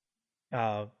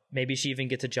 Maybe she even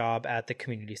gets a job at the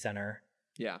community center.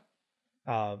 Yeah.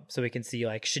 So we can see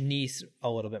like Shanice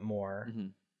a little bit more.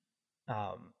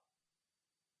 Mm-hmm.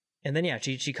 And then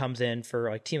she comes in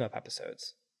for like team up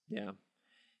episodes. Yeah.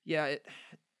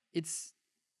 It's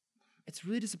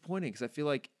really disappointing, because I feel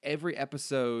like every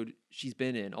episode she's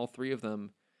been in, all three of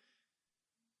them,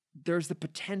 there's the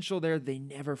potential there they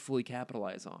never fully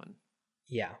capitalize on.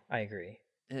 Yeah, I agree.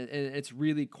 And it's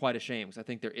really quite a shame, because I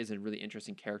think there is a really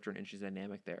interesting character and interesting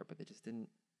dynamic there, but they just didn't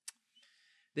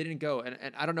go.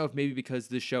 And I don't know if maybe because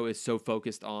this show is so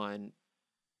focused on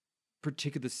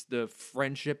particularly the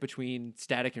friendship between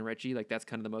Static and Richie, like that's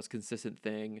kind of the most consistent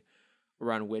thing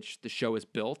around which the show is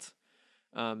built.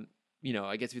 you know,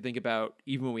 I guess if you think about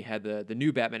even when we had the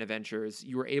new Batman Adventures,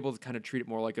 you were able to kind of treat it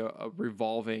more like a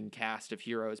revolving cast of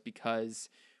heroes because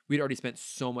we'd already spent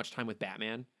so much time with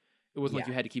Batman. It wasn't like Yeah.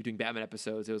 you had to keep doing Batman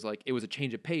episodes. It was like it was a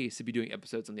change of pace to be doing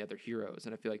episodes on the other heroes.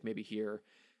 And I feel like maybe here,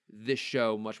 this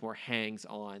show much more hangs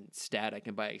on Static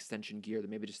and by extension Gear that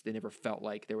maybe just they never felt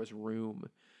like there was room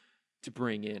to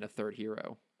bring in a third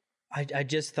hero. I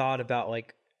just thought about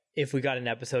like if we got an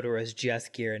episode where it was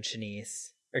just Gear and Shanice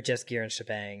or just Gear and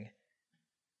Shebang.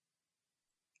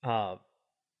 Like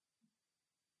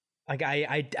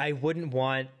I wouldn't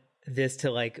want this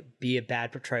to like be a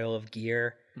bad portrayal of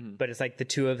Gear, but it's like the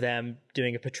two of them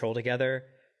doing a patrol together,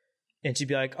 and she'd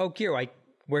be like, "Oh, Gear, like,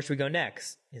 where should we go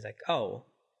next?" He's like, "Oh,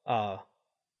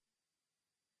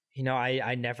 you know,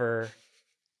 I never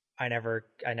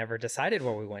decided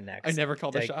where we went next. I never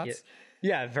called the Like, shots.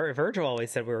 Yeah, Virgil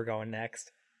always said we were going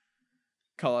next.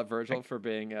 Call out Virgil for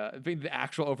being the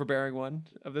actual overbearing one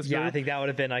of this Yeah, group. I think that would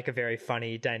have been like a very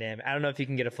funny dynamic. I don't know if you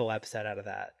can get a full episode out of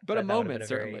that, but a that would have moment been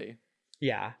certainly.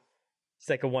 Yeah, it's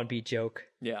like a one beat joke.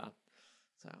 Yeah.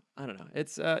 So I don't know.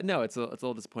 It's no, it's a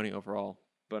little disappointing overall.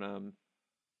 But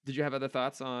did you have other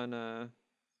thoughts on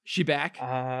she back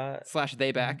 /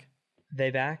 they back? They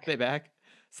back? They back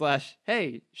 /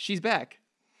 hey, she's back.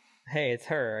 Hey, it's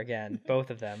her again.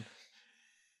 Both of them.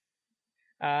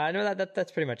 No,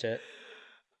 that's pretty much it.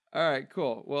 All right,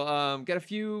 cool. Well, got a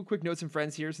few quick notes and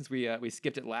friends here since we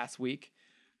skipped it last week.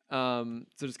 So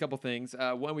just a couple things.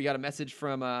 One, we got a message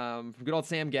from good old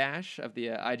Sam Gash of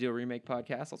the Ideal Remake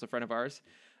podcast, also a friend of ours.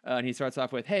 And he starts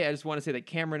off with, "Hey, I just want to say that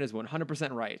Cameron is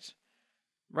 100% right.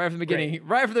 Right from the beginning. Great.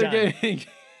 Right from the Done. beginning."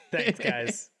 Thanks,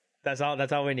 guys. That's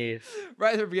all we need.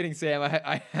 Right from the beginning, Sam.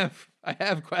 I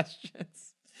have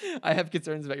questions. I have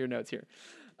concerns about your notes here.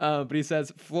 But he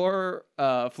says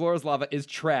Flora's Lava is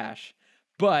trash,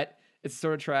 but it's the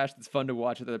sort of trash that's fun to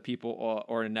watch with other people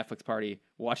or in a Netflix party.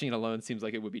 Watching it alone seems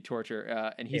like it would be torture.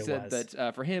 And he said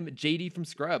that for him, JD from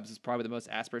Scrubs is probably the most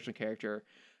aspirational character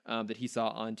that he saw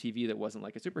on TV that wasn't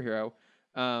like a superhero.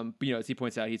 But you know, as he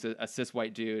points out, he's a cis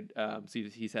white dude, so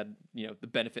he's had, you know, the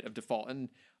benefit of default. And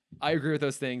I agree with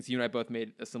those things. You and I both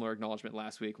made a similar acknowledgement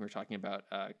last week when we were talking about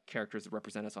characters that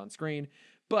represent us on screen.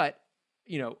 But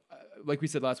you know, like we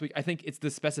said last week, I think it's the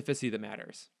specificity that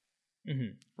matters,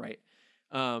 right?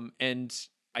 And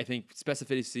I think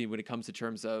specificity when it comes to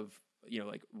terms of, you know,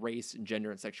 like race and gender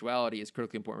and sexuality is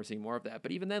critically important. We're seeing more of that.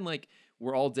 But even then, like,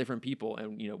 we're all different people,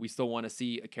 and you know, we still want to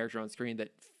see a character on screen that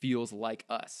feels like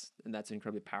us, and that's an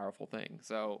incredibly powerful thing.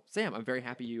 So, Sam, I'm very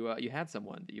happy you had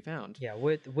someone that you found. Yeah,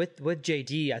 with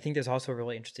JD, I think there's also a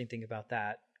really interesting thing about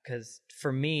that, because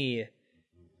for me,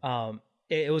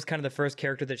 it was kind of the first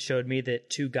character that showed me that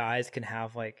two guys can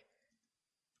have like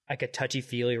a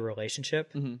touchy-feely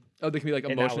relationship. Oh, they can be like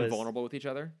emotionally vulnerable with each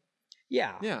other.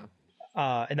 Yeah.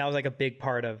 And that was like a big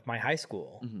part of my high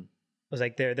school. It was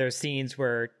like there's scenes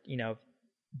where, you know,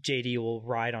 JD will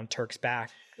ride on Turk's back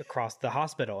across the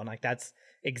hospital, and like that's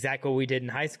exactly what we did in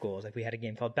high school. It was like we had a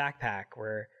game called Backpack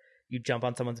where you jump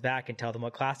on someone's back and tell them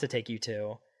what class to take you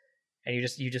to, and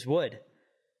you just would.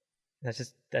 That's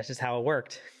just how it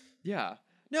worked. Yeah.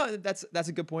 No, that's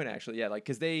a good point actually. Yeah, like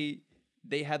because they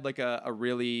had like a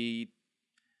really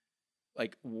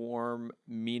like warm,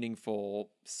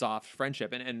 meaningful, soft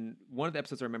friendship. And one of the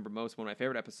episodes I remember most, one of my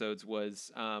favorite episodes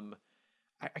was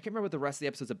I can't remember what the rest of the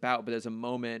episode's about, but there's a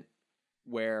moment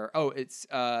where it's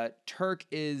Turk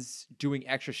is doing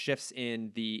extra shifts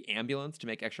in the ambulance to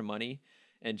make extra money,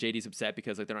 and JD's upset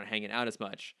because like they're not hanging out as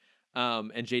much.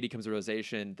 And JD comes to the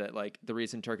realization that like the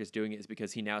reason Turk is doing it is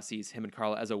because he now sees him and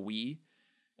Carla as a we.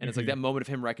 And it's like that moment of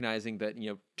him recognizing that, you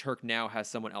know, Turk now has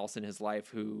someone else in his life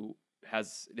who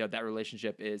has, you know, that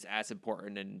relationship is as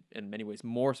important and in many ways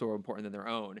more so important than their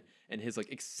own. And his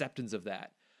like acceptance of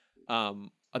that, I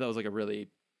thought was like a really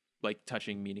like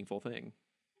touching, meaningful thing.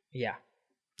 Yeah.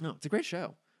 No, it's a great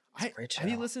show. Have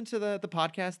you listened to the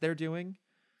podcast they're doing?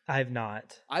 I have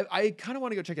not. I kind of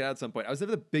want to go check it out at some point. I was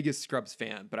never the biggest Scrubs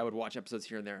fan, but I would watch episodes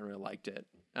here and there and really liked it.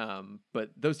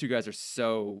 But those two guys are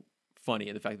so funny,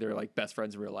 and the fact that they're like best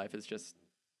friends in real life is just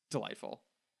delightful.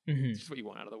 It's just what you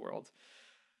want out of the world.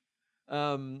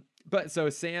 But so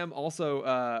Sam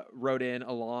also wrote in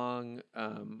along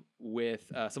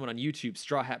with someone on YouTube,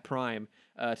 Straw Hat Prime,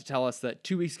 to tell us that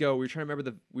 2 weeks ago we were trying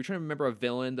to remember a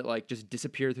villain that like just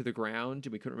disappeared through the ground,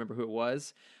 and we couldn't remember who it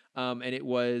was. And it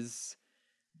was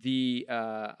the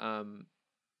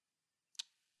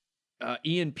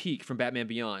Ian Peake from Batman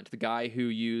Beyond, the guy who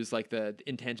used like the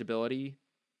intangibility.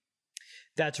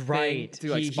 That's right. To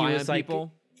like spy on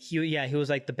people. He was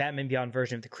like the Batman Beyond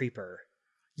version of the Creeper.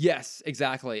 Yes,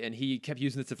 exactly. And he kept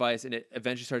using this device, and it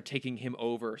eventually started taking him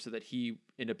over, so that he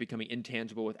ended up becoming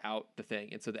intangible without the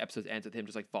thing. And so the episode ends with him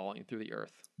just like falling through the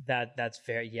earth. That's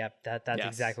very that's Yes.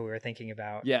 exactly what we were thinking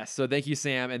about. Yes. So thank you,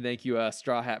 Sam, and thank you,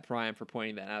 Straw Hat Prime, for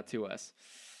pointing that out to us.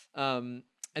 And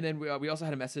then we also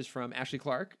had a message from Ashley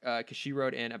Clark, because she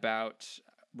wrote in about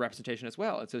representation as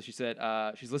well. And so she said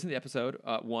she's listened to the episode.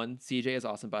 One, CJ is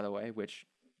awesome, by the way, which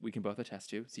we can both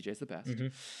attest to. CJ is the best.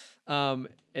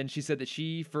 And she said that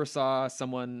she first saw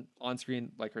someone on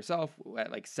screen like herself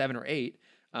at like 7 or 8,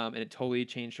 and it totally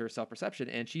changed her self-perception.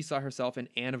 And she saw herself in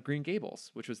Anne of Green Gables,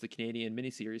 which was the Canadian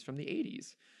miniseries from the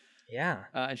 80s. Yeah.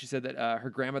 And she said that her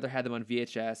grandmother had them on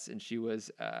VHS, and she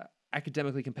was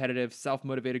academically competitive,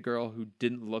 self-motivated girl who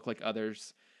didn't look like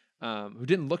others, who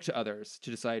didn't look to others to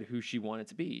decide who she wanted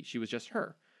to be. She was just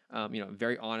her.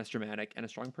 Very honest, dramatic, and a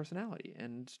strong personality.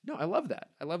 And no, I love that.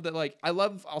 I love that. Like, I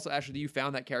love also, Ashley, that you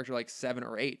found that character like 7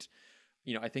 or 8.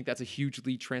 I think that's a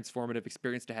hugely transformative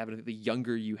experience to have. And the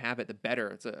younger you have it, the better.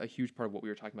 It's a huge part of what we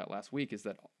were talking about last week, is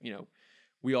that,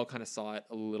 we all kind of saw it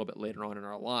a little bit later on in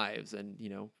our lives. And,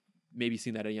 maybe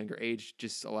seeing that at a younger age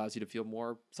just allows you to feel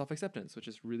more self-acceptance, which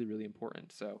is really, really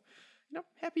important. So,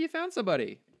 happy you found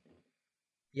somebody.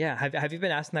 Yeah. Have you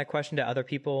been asking that question to other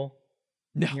people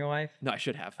in your life? No, I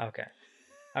should have. Okay.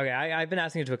 I've been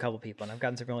asking it to a couple people, and I've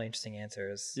gotten some really interesting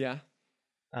answers. Yeah.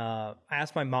 I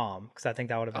asked my mom, because I think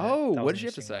that would have been. Oh, what did she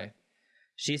have to say? One.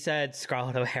 She said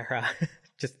Scarlett O'Hara,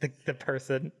 just the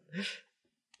person.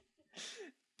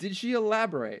 Did she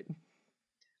elaborate?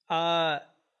 A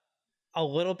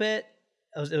little bit.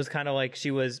 It was kind of like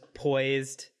she was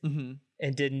poised and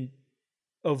didn't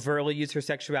overtly use her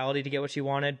sexuality to get what she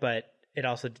wanted, but it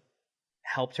also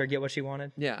helped her get what she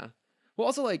wanted. Yeah. Well,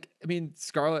 also,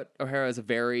 Scarlett O'Hara is a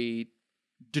very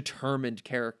determined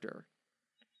character.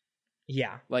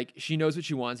 Yeah. Like, she knows what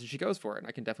she wants and she goes for it. And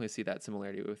I can definitely see that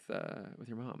similarity with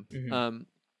your mom.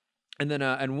 And then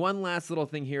and one last little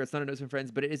thing here. It's not a Notes from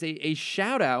Friends, but it is a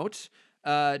shout out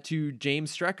to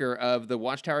James Strecker of the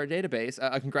Watchtower Database.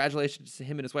 Congratulations to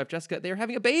him and his wife Jessica. They are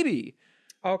having a baby.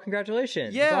 Oh,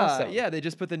 congratulations! Yeah, that's awesome. Yeah. They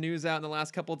just put the news out in the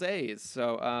last couple days.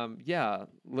 So,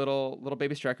 little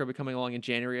baby Strecker will be coming along in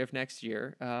January of next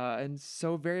year, and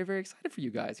so very, very excited for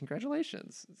you guys.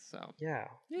 Congratulations! So yeah.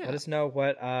 Let us know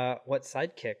what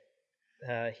sidekick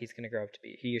he's going to grow up to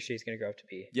be. He or she's going to grow up to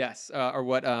be. Yes, or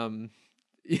what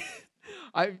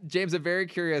James, I'm very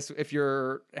curious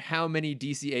how many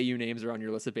DCAU names are on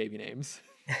your list of baby names.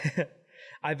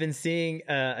 I've been seeing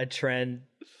a trend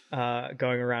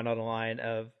going around online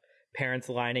of parents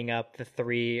lining up the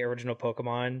 3 original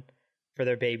Pokemon for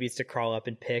their babies to crawl up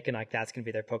and pick, and that's gonna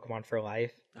be their Pokemon for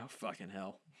life. Oh, fucking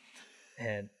hell.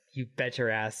 And you bet your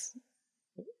ass,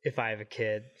 if I have a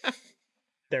kid,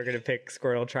 they're gonna pick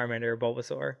Squirtle, Charmander, or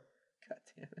Bulbasaur. God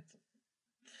damn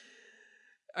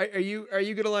it. Are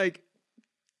you gonna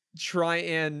try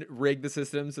and rig the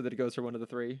system so that it goes for one of the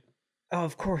 3? Oh,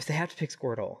 of course they have to pick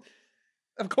Squirtle.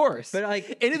 Of course, but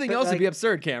anything else would be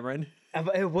absurd, Cameron.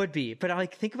 It would be,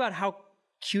 but think about how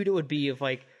cute it would be if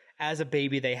as a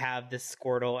baby they have this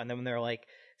Squirtle, and then when they're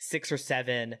 6 or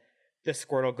 7, the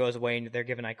Squirtle goes away and they're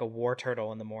given a war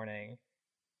turtle in the morning.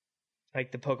 The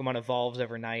Pokemon evolves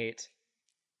overnight,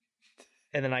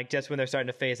 and then just when they're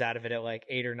starting to phase out of it at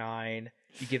 8 or 9,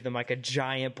 you give them a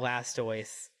giant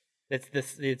Blastoise.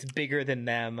 It's bigger than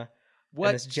them.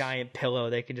 And this giant pillow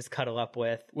they can just cuddle up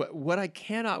with. What I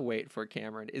cannot wait for,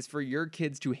 Cameron, is for your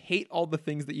kids to hate all the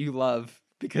things that you love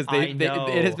because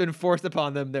it has been forced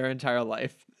upon them their entire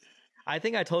life. I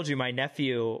think I told you my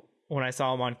nephew, when I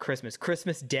saw him on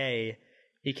Christmas Day,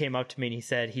 he came up to me and he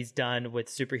said he's done with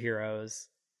superheroes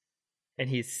and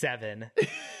he's 7.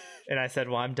 And I said,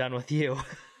 well, I'm done with you.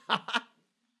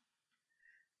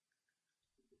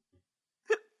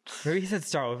 Maybe he said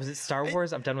Star Wars. Was it Star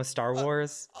Wars? I'm done with Star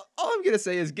Wars. All I'm going to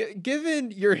say is, given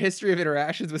your history of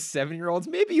interactions with 7-year-olds,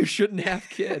 maybe you shouldn't have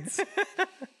kids.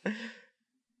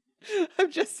 I'm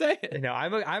just saying. No,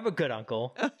 I'm a good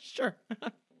uncle. Sure.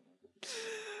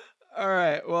 All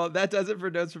right. Well, that does it for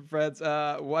Notes from Friends.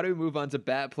 Why don't we move on to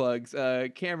Bat Plugs?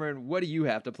 Cameron, what do you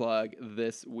have to plug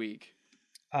this week?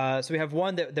 So we have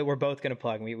one that we're both going to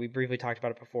plug. We briefly talked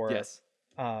about it before. Yes.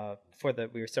 Before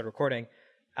we started recording.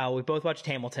 We both watched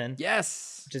Hamilton.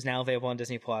 Yes. Which is now available on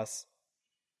Disney Plus.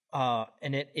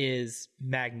 And it is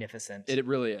magnificent. It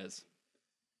really is.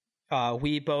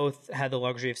 We both had the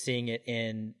luxury of seeing it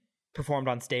performed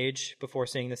on stage before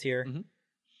seeing this here.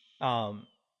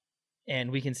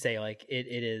 And we can say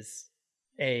it is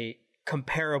a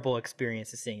comparable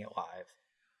experience to seeing it live.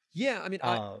 Yeah, I mean,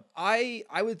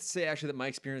 I would say actually that my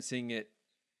experience seeing it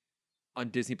on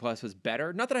Disney Plus was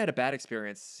better. Not that I had a bad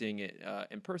experience seeing it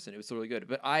in person; it was still really good.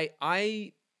 But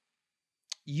I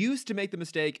used to make the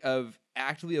mistake of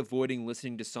actively avoiding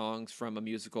listening to songs from a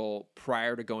musical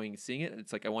prior to going and seeing it. And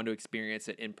it's like I wanted to experience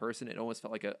it in person. It almost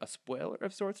felt like a spoiler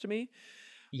of sorts to me.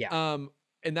 Yeah.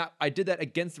 And that I did that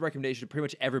against the recommendation of pretty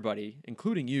much everybody,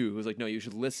 including you, who was like, no, you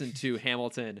should listen to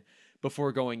Hamilton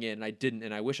before going in. And I didn't,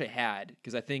 and I wish I had,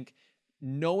 because I think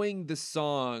knowing the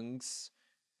songs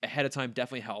ahead of time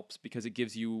definitely helps, because it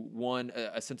gives you one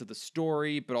a sense of the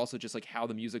story, but also just like how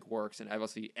the music works. And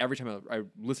obviously every time I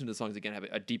listen to the songs again, I have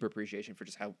a deeper appreciation for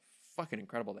just how fucking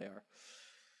incredible they are.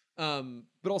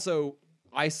 But also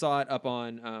I saw it up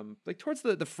on like towards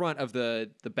the front of the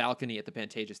balcony at the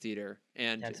Pantages Theater,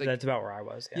 and That's about where I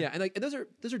was. Yeah, and like those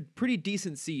are pretty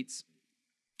decent seats,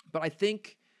 but I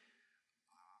think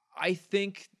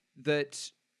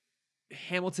that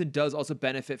Hamilton does also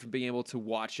benefit from being able to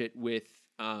watch it with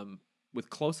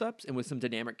close-ups and with some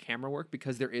dynamic camera work,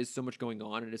 because there is so much going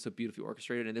on and it is so beautifully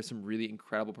orchestrated, and there's some really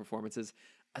incredible performances,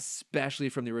 especially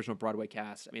from the original Broadway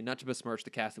cast. I mean, not to besmirch the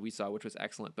cast that we saw, which was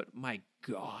excellent, but my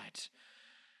God,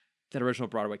 that original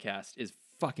Broadway cast is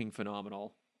fucking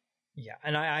phenomenal. Yeah,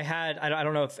 and I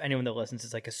don't know if anyone that listens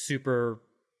is like a super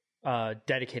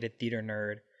dedicated theater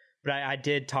nerd, but I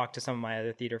did talk to some of my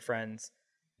other theater friends,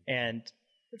 and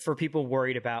for people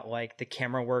worried about like the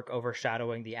camera work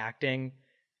overshadowing the acting,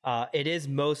 it is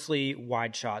mostly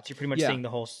wide shots. You're pretty much seeing the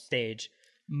whole stage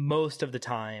most of the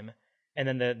time, and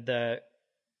then the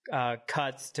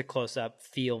cuts to close up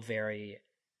feel very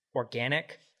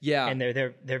organic. Yeah, and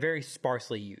they're very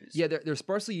sparsely used. Yeah, they're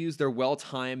sparsely used. They're well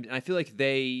timed, and I feel like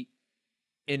they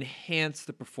enhance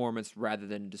the performance rather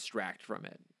than distract from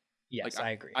it. Yes, like, I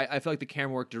agree. I feel like the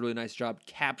camera work did a really nice job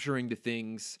capturing the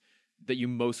things that you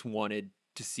most wanted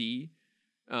to see.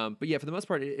 But yeah, for the most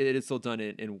part, it is still done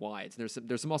in wides. And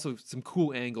there's also some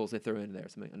cool angles they throw in there.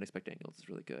 Some unexpected angles is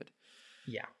really good.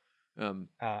 Yeah.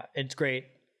 It's great.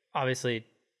 Obviously,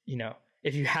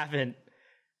 if you haven't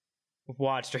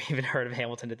watched or even heard of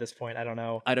Hamilton at this point, I don't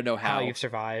know how you've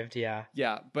survived.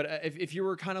 Yeah. But if you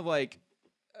were kind of like,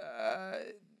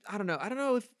 I don't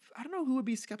know who would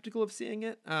be skeptical of seeing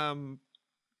it.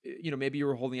 Maybe you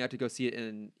were holding out to go see it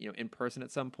in person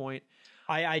at some point.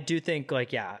 I do think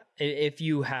if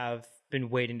you have been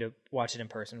waiting to watch it in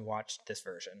person, watch this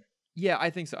version. Yeah, I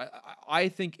think so. I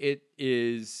think it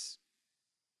is.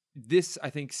 This, I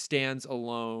think, stands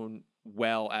alone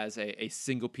well as a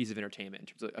single piece of entertainment in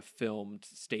terms of a filmed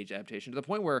stage adaptation, to the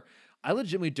point where I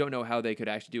legitimately don't know how they could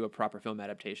actually do a proper film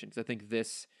adaptation, because I think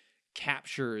this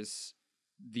captures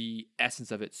the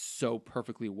essence of it so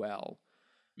perfectly well.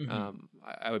 Mm-hmm.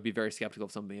 I would be very skeptical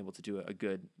of someone being able to do a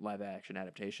good live action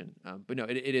adaptation. But no,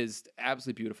 it is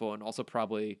absolutely beautiful, and also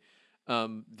probably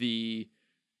the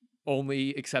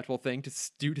only acceptable thing to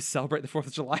do to celebrate the 4th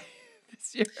of July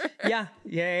this year.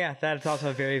 Yeah. That's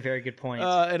also a very, very good point.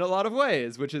 In a lot of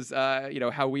ways, which is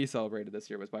how we celebrated this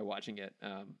year was by watching it,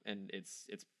 and it's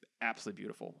absolutely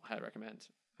beautiful. Highly recommend.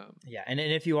 And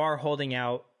if you are holding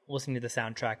out listening to the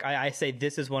soundtrack, I say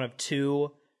this is one of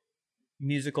 2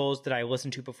 musicals that I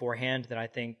listened to beforehand that I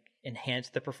think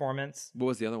enhanced the performance. What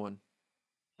was the other one?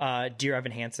 Dear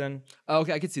Evan Hansen. Oh,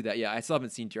 okay, I could see that. Yeah, I still haven't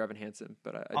seen Dear Evan Hansen,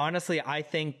 but honestly, I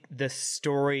think the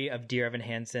story of Dear Evan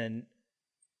Hansen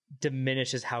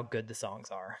diminishes how good the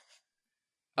songs are.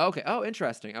 Okay. Oh,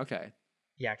 interesting. Okay.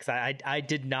 Yeah, because I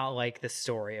did not like the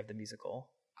story of the musical,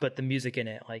 but the music in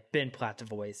it, like Ben Platt's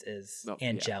voice is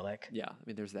angelic. Yeah, I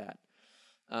mean, there's that.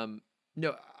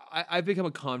 No, I've become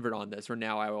a convert on this, where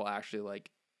now I will actually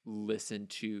listen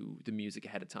to the music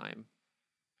ahead of time.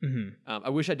 Mm-hmm. I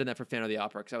wish I'd done that for Phantom of the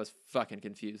Opera, because I was fucking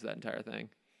confused that entire thing.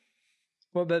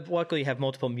 Well, but luckily you have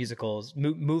multiple musicals,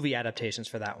 movie adaptations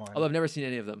for that one. Although I've never seen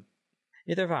any of them.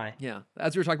 Neither have I. Yeah,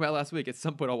 as we were talking about last week, at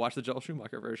some point I'll watch the Joel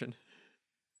Schumacher version.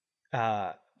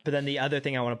 But then the other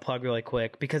thing I want to plug really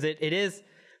quick, because it is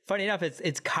funny enough,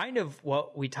 it's kind of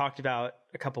what we talked about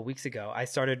a couple weeks ago. I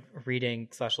started reading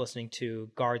 / listening to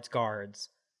Guards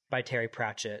by Terry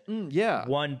Pratchett. Yeah.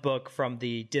 One book from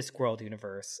the Discworld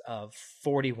universe of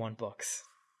 41 books.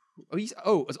 It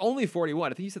was only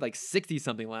 41. I think you said 60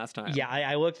 something last time. Yeah,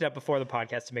 I looked it up before the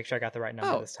podcast to make sure I got the right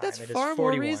number this time. That's far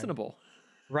more reasonable.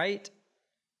 Right?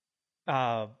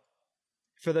 For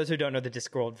those who don't know the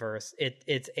Discworld verse,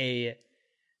 it's a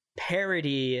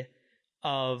parody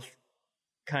of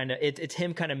it's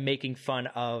him kind of making fun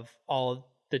of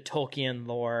all the Tolkien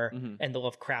lore and the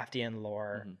Lovecraftian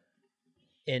lore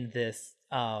in this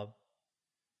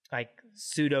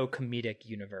pseudo comedic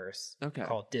universe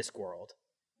called Discworld,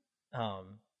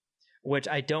 which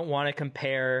I don't want to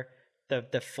compare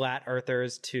the flat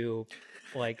earthers to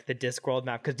like the Discworld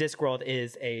map, because Discworld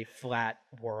is a flat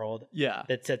world Yeah.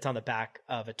 that sits on the back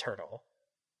of a turtle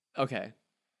Okay.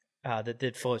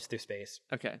 that floats through space.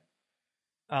 Okay.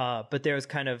 But there's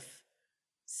kind of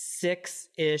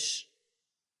 6-ish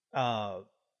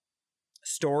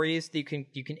stories that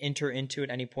you can enter into at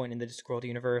any point in the Discworld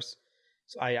universe.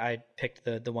 So I picked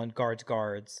the one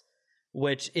Guards,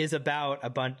 which is about a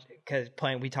bunch, because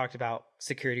we talked about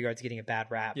security guards getting a bad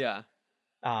rap. Yeah.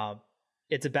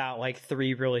 It's about like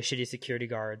 3 really shitty security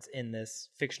guards in this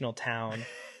fictional town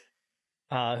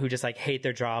who just like hate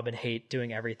their job and hate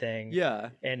doing everything. Yeah.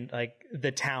 And like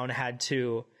the town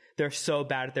they're so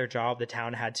bad at their job, the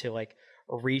town had to like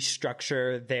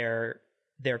restructure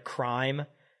their crime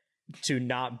to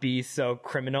not be so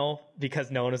criminal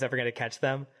because no one was ever going to catch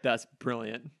them. That's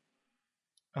brilliant.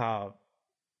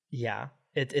 Yeah,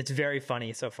 it's very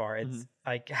funny so far. It's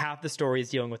like half the story is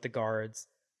dealing with the guards,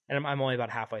 and I'm only about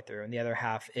halfway through, and the other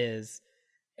half is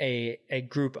a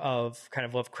group of kind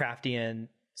of Lovecraftian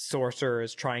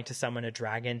sorcerers trying to summon a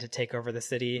dragon to take over the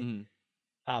city,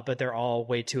 but they're all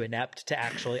way too inept to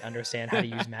actually understand how to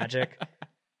use magic.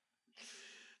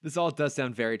 This all does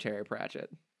sound very Terry Pratchett.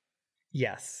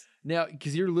 Yes. Now,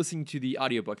 because you're listening to the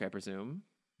audiobook, I presume.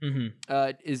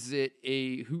 Is it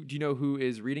do you know who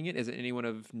is reading it? Is it anyone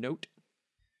of note?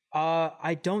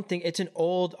 I don't think it's an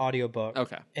old audiobook.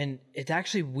 Okay. And it's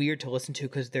actually weird to listen to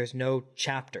because there's no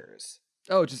chapters.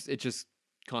 Oh, it just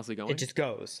constantly going? It just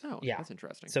goes. Oh, yeah. That's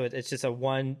interesting. So it's just a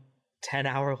 1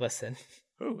 10-hour listen.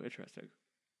 Oh, interesting.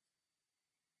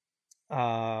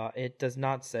 It does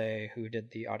not say who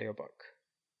did the audiobook.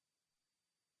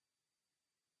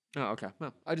 Oh, okay.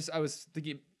 Well, I was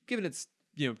thinking, given it's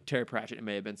Terry Pratchett, it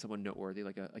may have been someone noteworthy,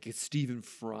 like a Stephen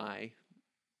Fry,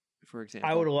 for example.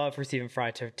 I would love for Stephen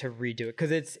Fry to redo it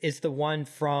because it's the one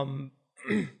from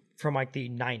from like the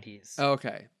 90s. Oh,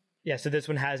 okay. Yeah, so this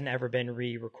one hasn't ever been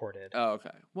re-recorded. Oh, okay.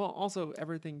 Well, also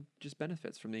everything just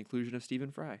benefits from the inclusion of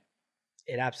Stephen Fry.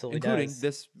 It absolutely including does.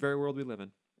 this very world we live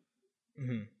in.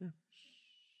 Mm-hmm.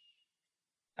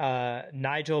 Yeah.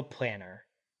 Nigel Planner.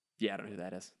 Yeah, I don't know who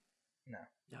that is.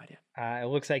 No idea. It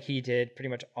looks like he did pretty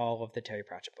much all of the Terry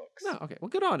Pratchett books. No, okay. Well,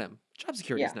 good on him. Job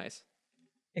security is nice.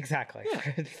 Exactly. Yeah.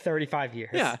 35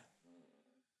 years. Yeah.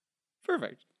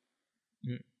 Perfect.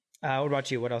 What about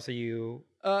you? What else are you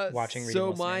watching, reading,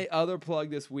 So listening? my other plug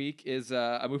this week is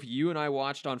a movie you and I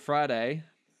watched on Friday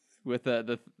with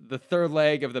the third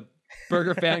leg of the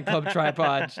Burger Fan Club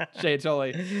tripod, Shay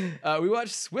Tully. We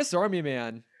watched Swiss Army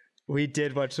Man. We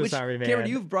did watch Swiss Army Man. Cameron,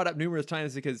 you've brought up numerous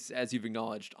times because, as you've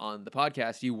acknowledged on the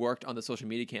podcast, you worked on the social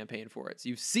media campaign for it. So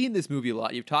you've seen this movie a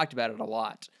lot. You've talked about it a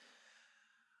lot.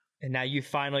 And now you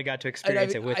finally got to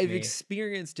experience it with me. I've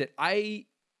experienced it. I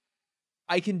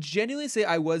can genuinely say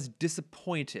I was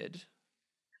disappointed.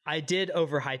 I did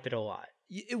overhype it a lot.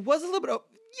 It was a little bit...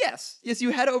 Yes,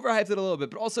 you had overhyped it a little bit.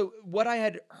 But also, what I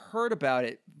had heard about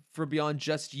it from beyond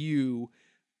just you,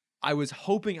 I was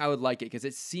hoping I would like it because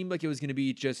it seemed like it was going to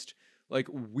be just like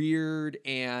weird,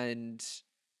 and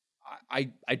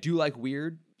I do like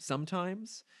weird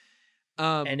sometimes.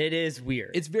 And it is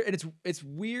weird. It's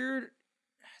weird.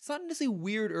 It's not necessarily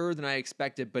weirder than I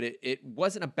expected, but it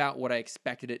wasn't about what I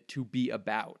expected it to be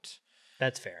about.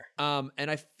 That's fair. And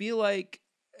I feel like,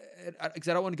 because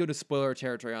I don't want to go to spoiler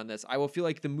territory on this, I will feel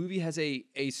like the movie has a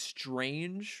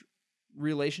strange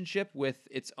relationship with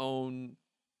its own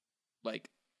like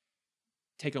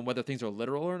take on whether things are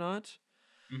literal or not.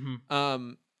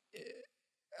 Mm-hmm.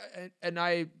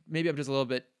 And maybe I'm just a little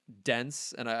bit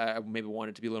dense, and I maybe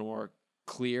wanted to be a little more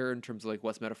clear in terms of like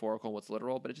what's metaphorical and what's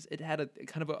literal, but it had a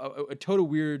kind of a total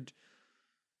weird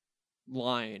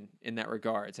line in that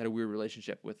regard. It's had a weird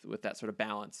relationship with that sort of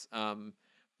balance.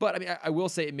 But I mean, I will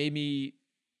say it made me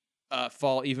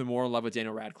fall even more in love with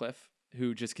Daniel Radcliffe,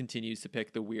 who just continues to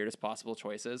pick the weirdest possible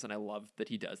choices, and I love that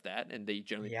he does that, and they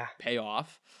generally pay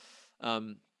off.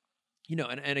 And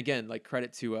again, like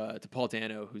credit to Paul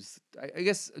Dano, who's I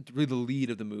guess really the lead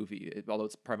of the movie, although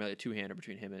it's primarily a two-hander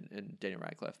between him and Daniel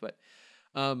Radcliffe. But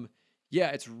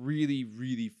it's really,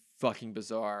 really fucking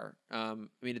bizarre. I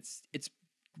mean, it's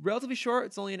relatively short.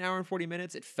 It's only an hour and 40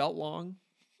 minutes. It felt long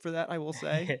for that, I will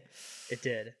say. It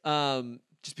did.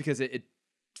 Just because it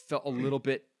felt a little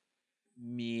bit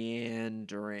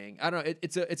meandering. I don't know.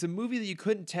 It's a movie that you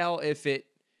couldn't tell if it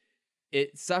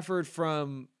suffered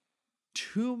from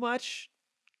too much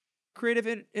creative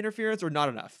interference or not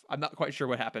enough. I'm not quite sure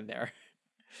what happened there.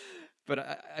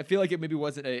 But I feel like it maybe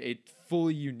wasn't a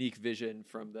fully unique vision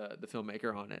from the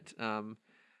filmmaker on it.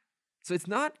 So it's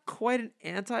not quite an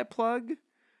anti-plug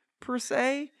per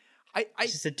se. I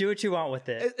just to do what you want with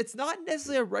it. It's not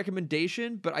necessarily a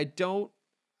recommendation, but I don't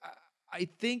I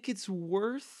think it's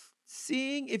worth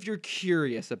seeing if you're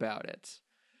curious about it.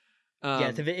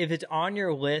 Yes, if it's on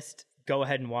your list, go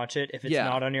ahead and watch it. If it's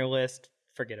not on your list,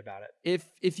 forget about it.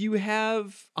 If you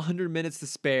have 100 minutes to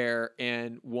spare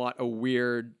and want a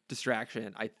weird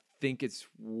distraction, I think it's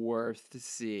worth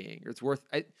seeing. Or it's worth.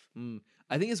 I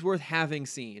think it's worth having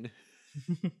seen.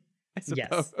 I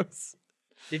suppose. Yes.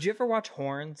 Did you ever watch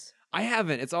Horns? I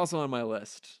haven't. It's also on my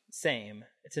list. Same.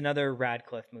 It's another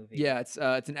Radcliffe movie. Yeah, it's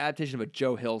an adaptation of a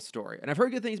Joe Hill story, and I've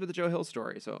heard good things about the Joe Hill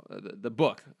story. So the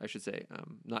book, I should say,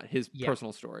 not his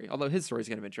personal story. Although his story is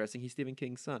kind of interesting. He's Stephen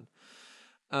King's son.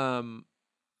 I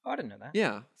didn't know that.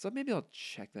 Yeah, so maybe I'll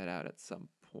check that out at some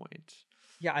point.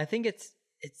 Yeah, I think it's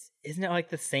isn't it like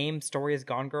the same story as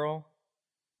Gone Girl?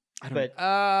 But he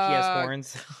has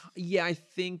horns. Yeah, I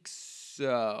think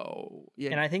so.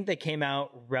 Yeah, and I think they came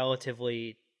out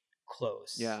relatively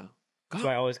close. Yeah. So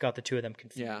I always got the two of them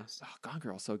confused. Yeah. Oh, Gone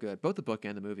Girl's so good. Both the book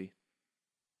and the movie.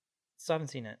 Still haven't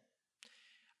seen it.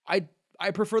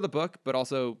 I prefer the book, but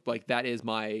also like that is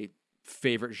my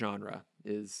favorite genre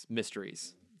is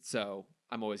mysteries. So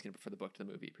I'm always going to prefer the book to the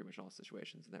movie, pretty much in all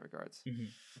situations in that regards. Mm-hmm.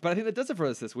 But I think that does it for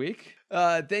us this week.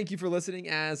 Thank you for listening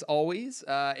as always.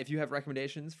 If you have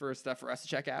recommendations for stuff for us to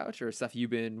check out or stuff you've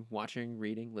been watching,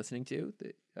 reading, listening to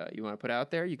that you want to put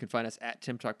out there, you can find us at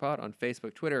Tim Talk Pod on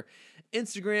Facebook, Twitter,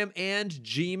 Instagram, and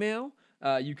Gmail.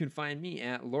 You can find me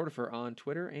at Lordifer on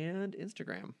Twitter and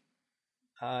Instagram.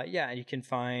 And you can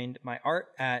find my art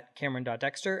at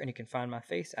Cameron.Dexter, and you can find my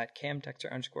face at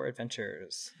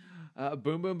CamDexter_adventures.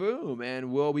 Boom, boom, boom.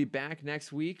 And we'll be back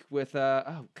next week with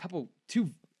two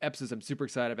episodes I'm super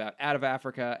excited about. Out of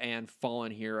Africa and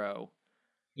Fallen Hero.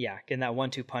 Yeah, getting that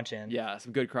 1-2 punch in. Yeah,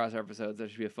 some good crossover episodes.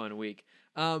 That should be a fun week.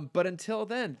 But until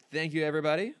then, thank you,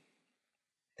 everybody.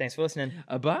 Thanks for listening.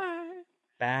 Bye.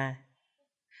 Bye.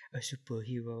 A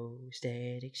superhero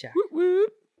static shock. Woot woot.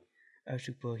 A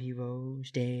superhero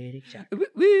static shock.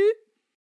 Woot woot.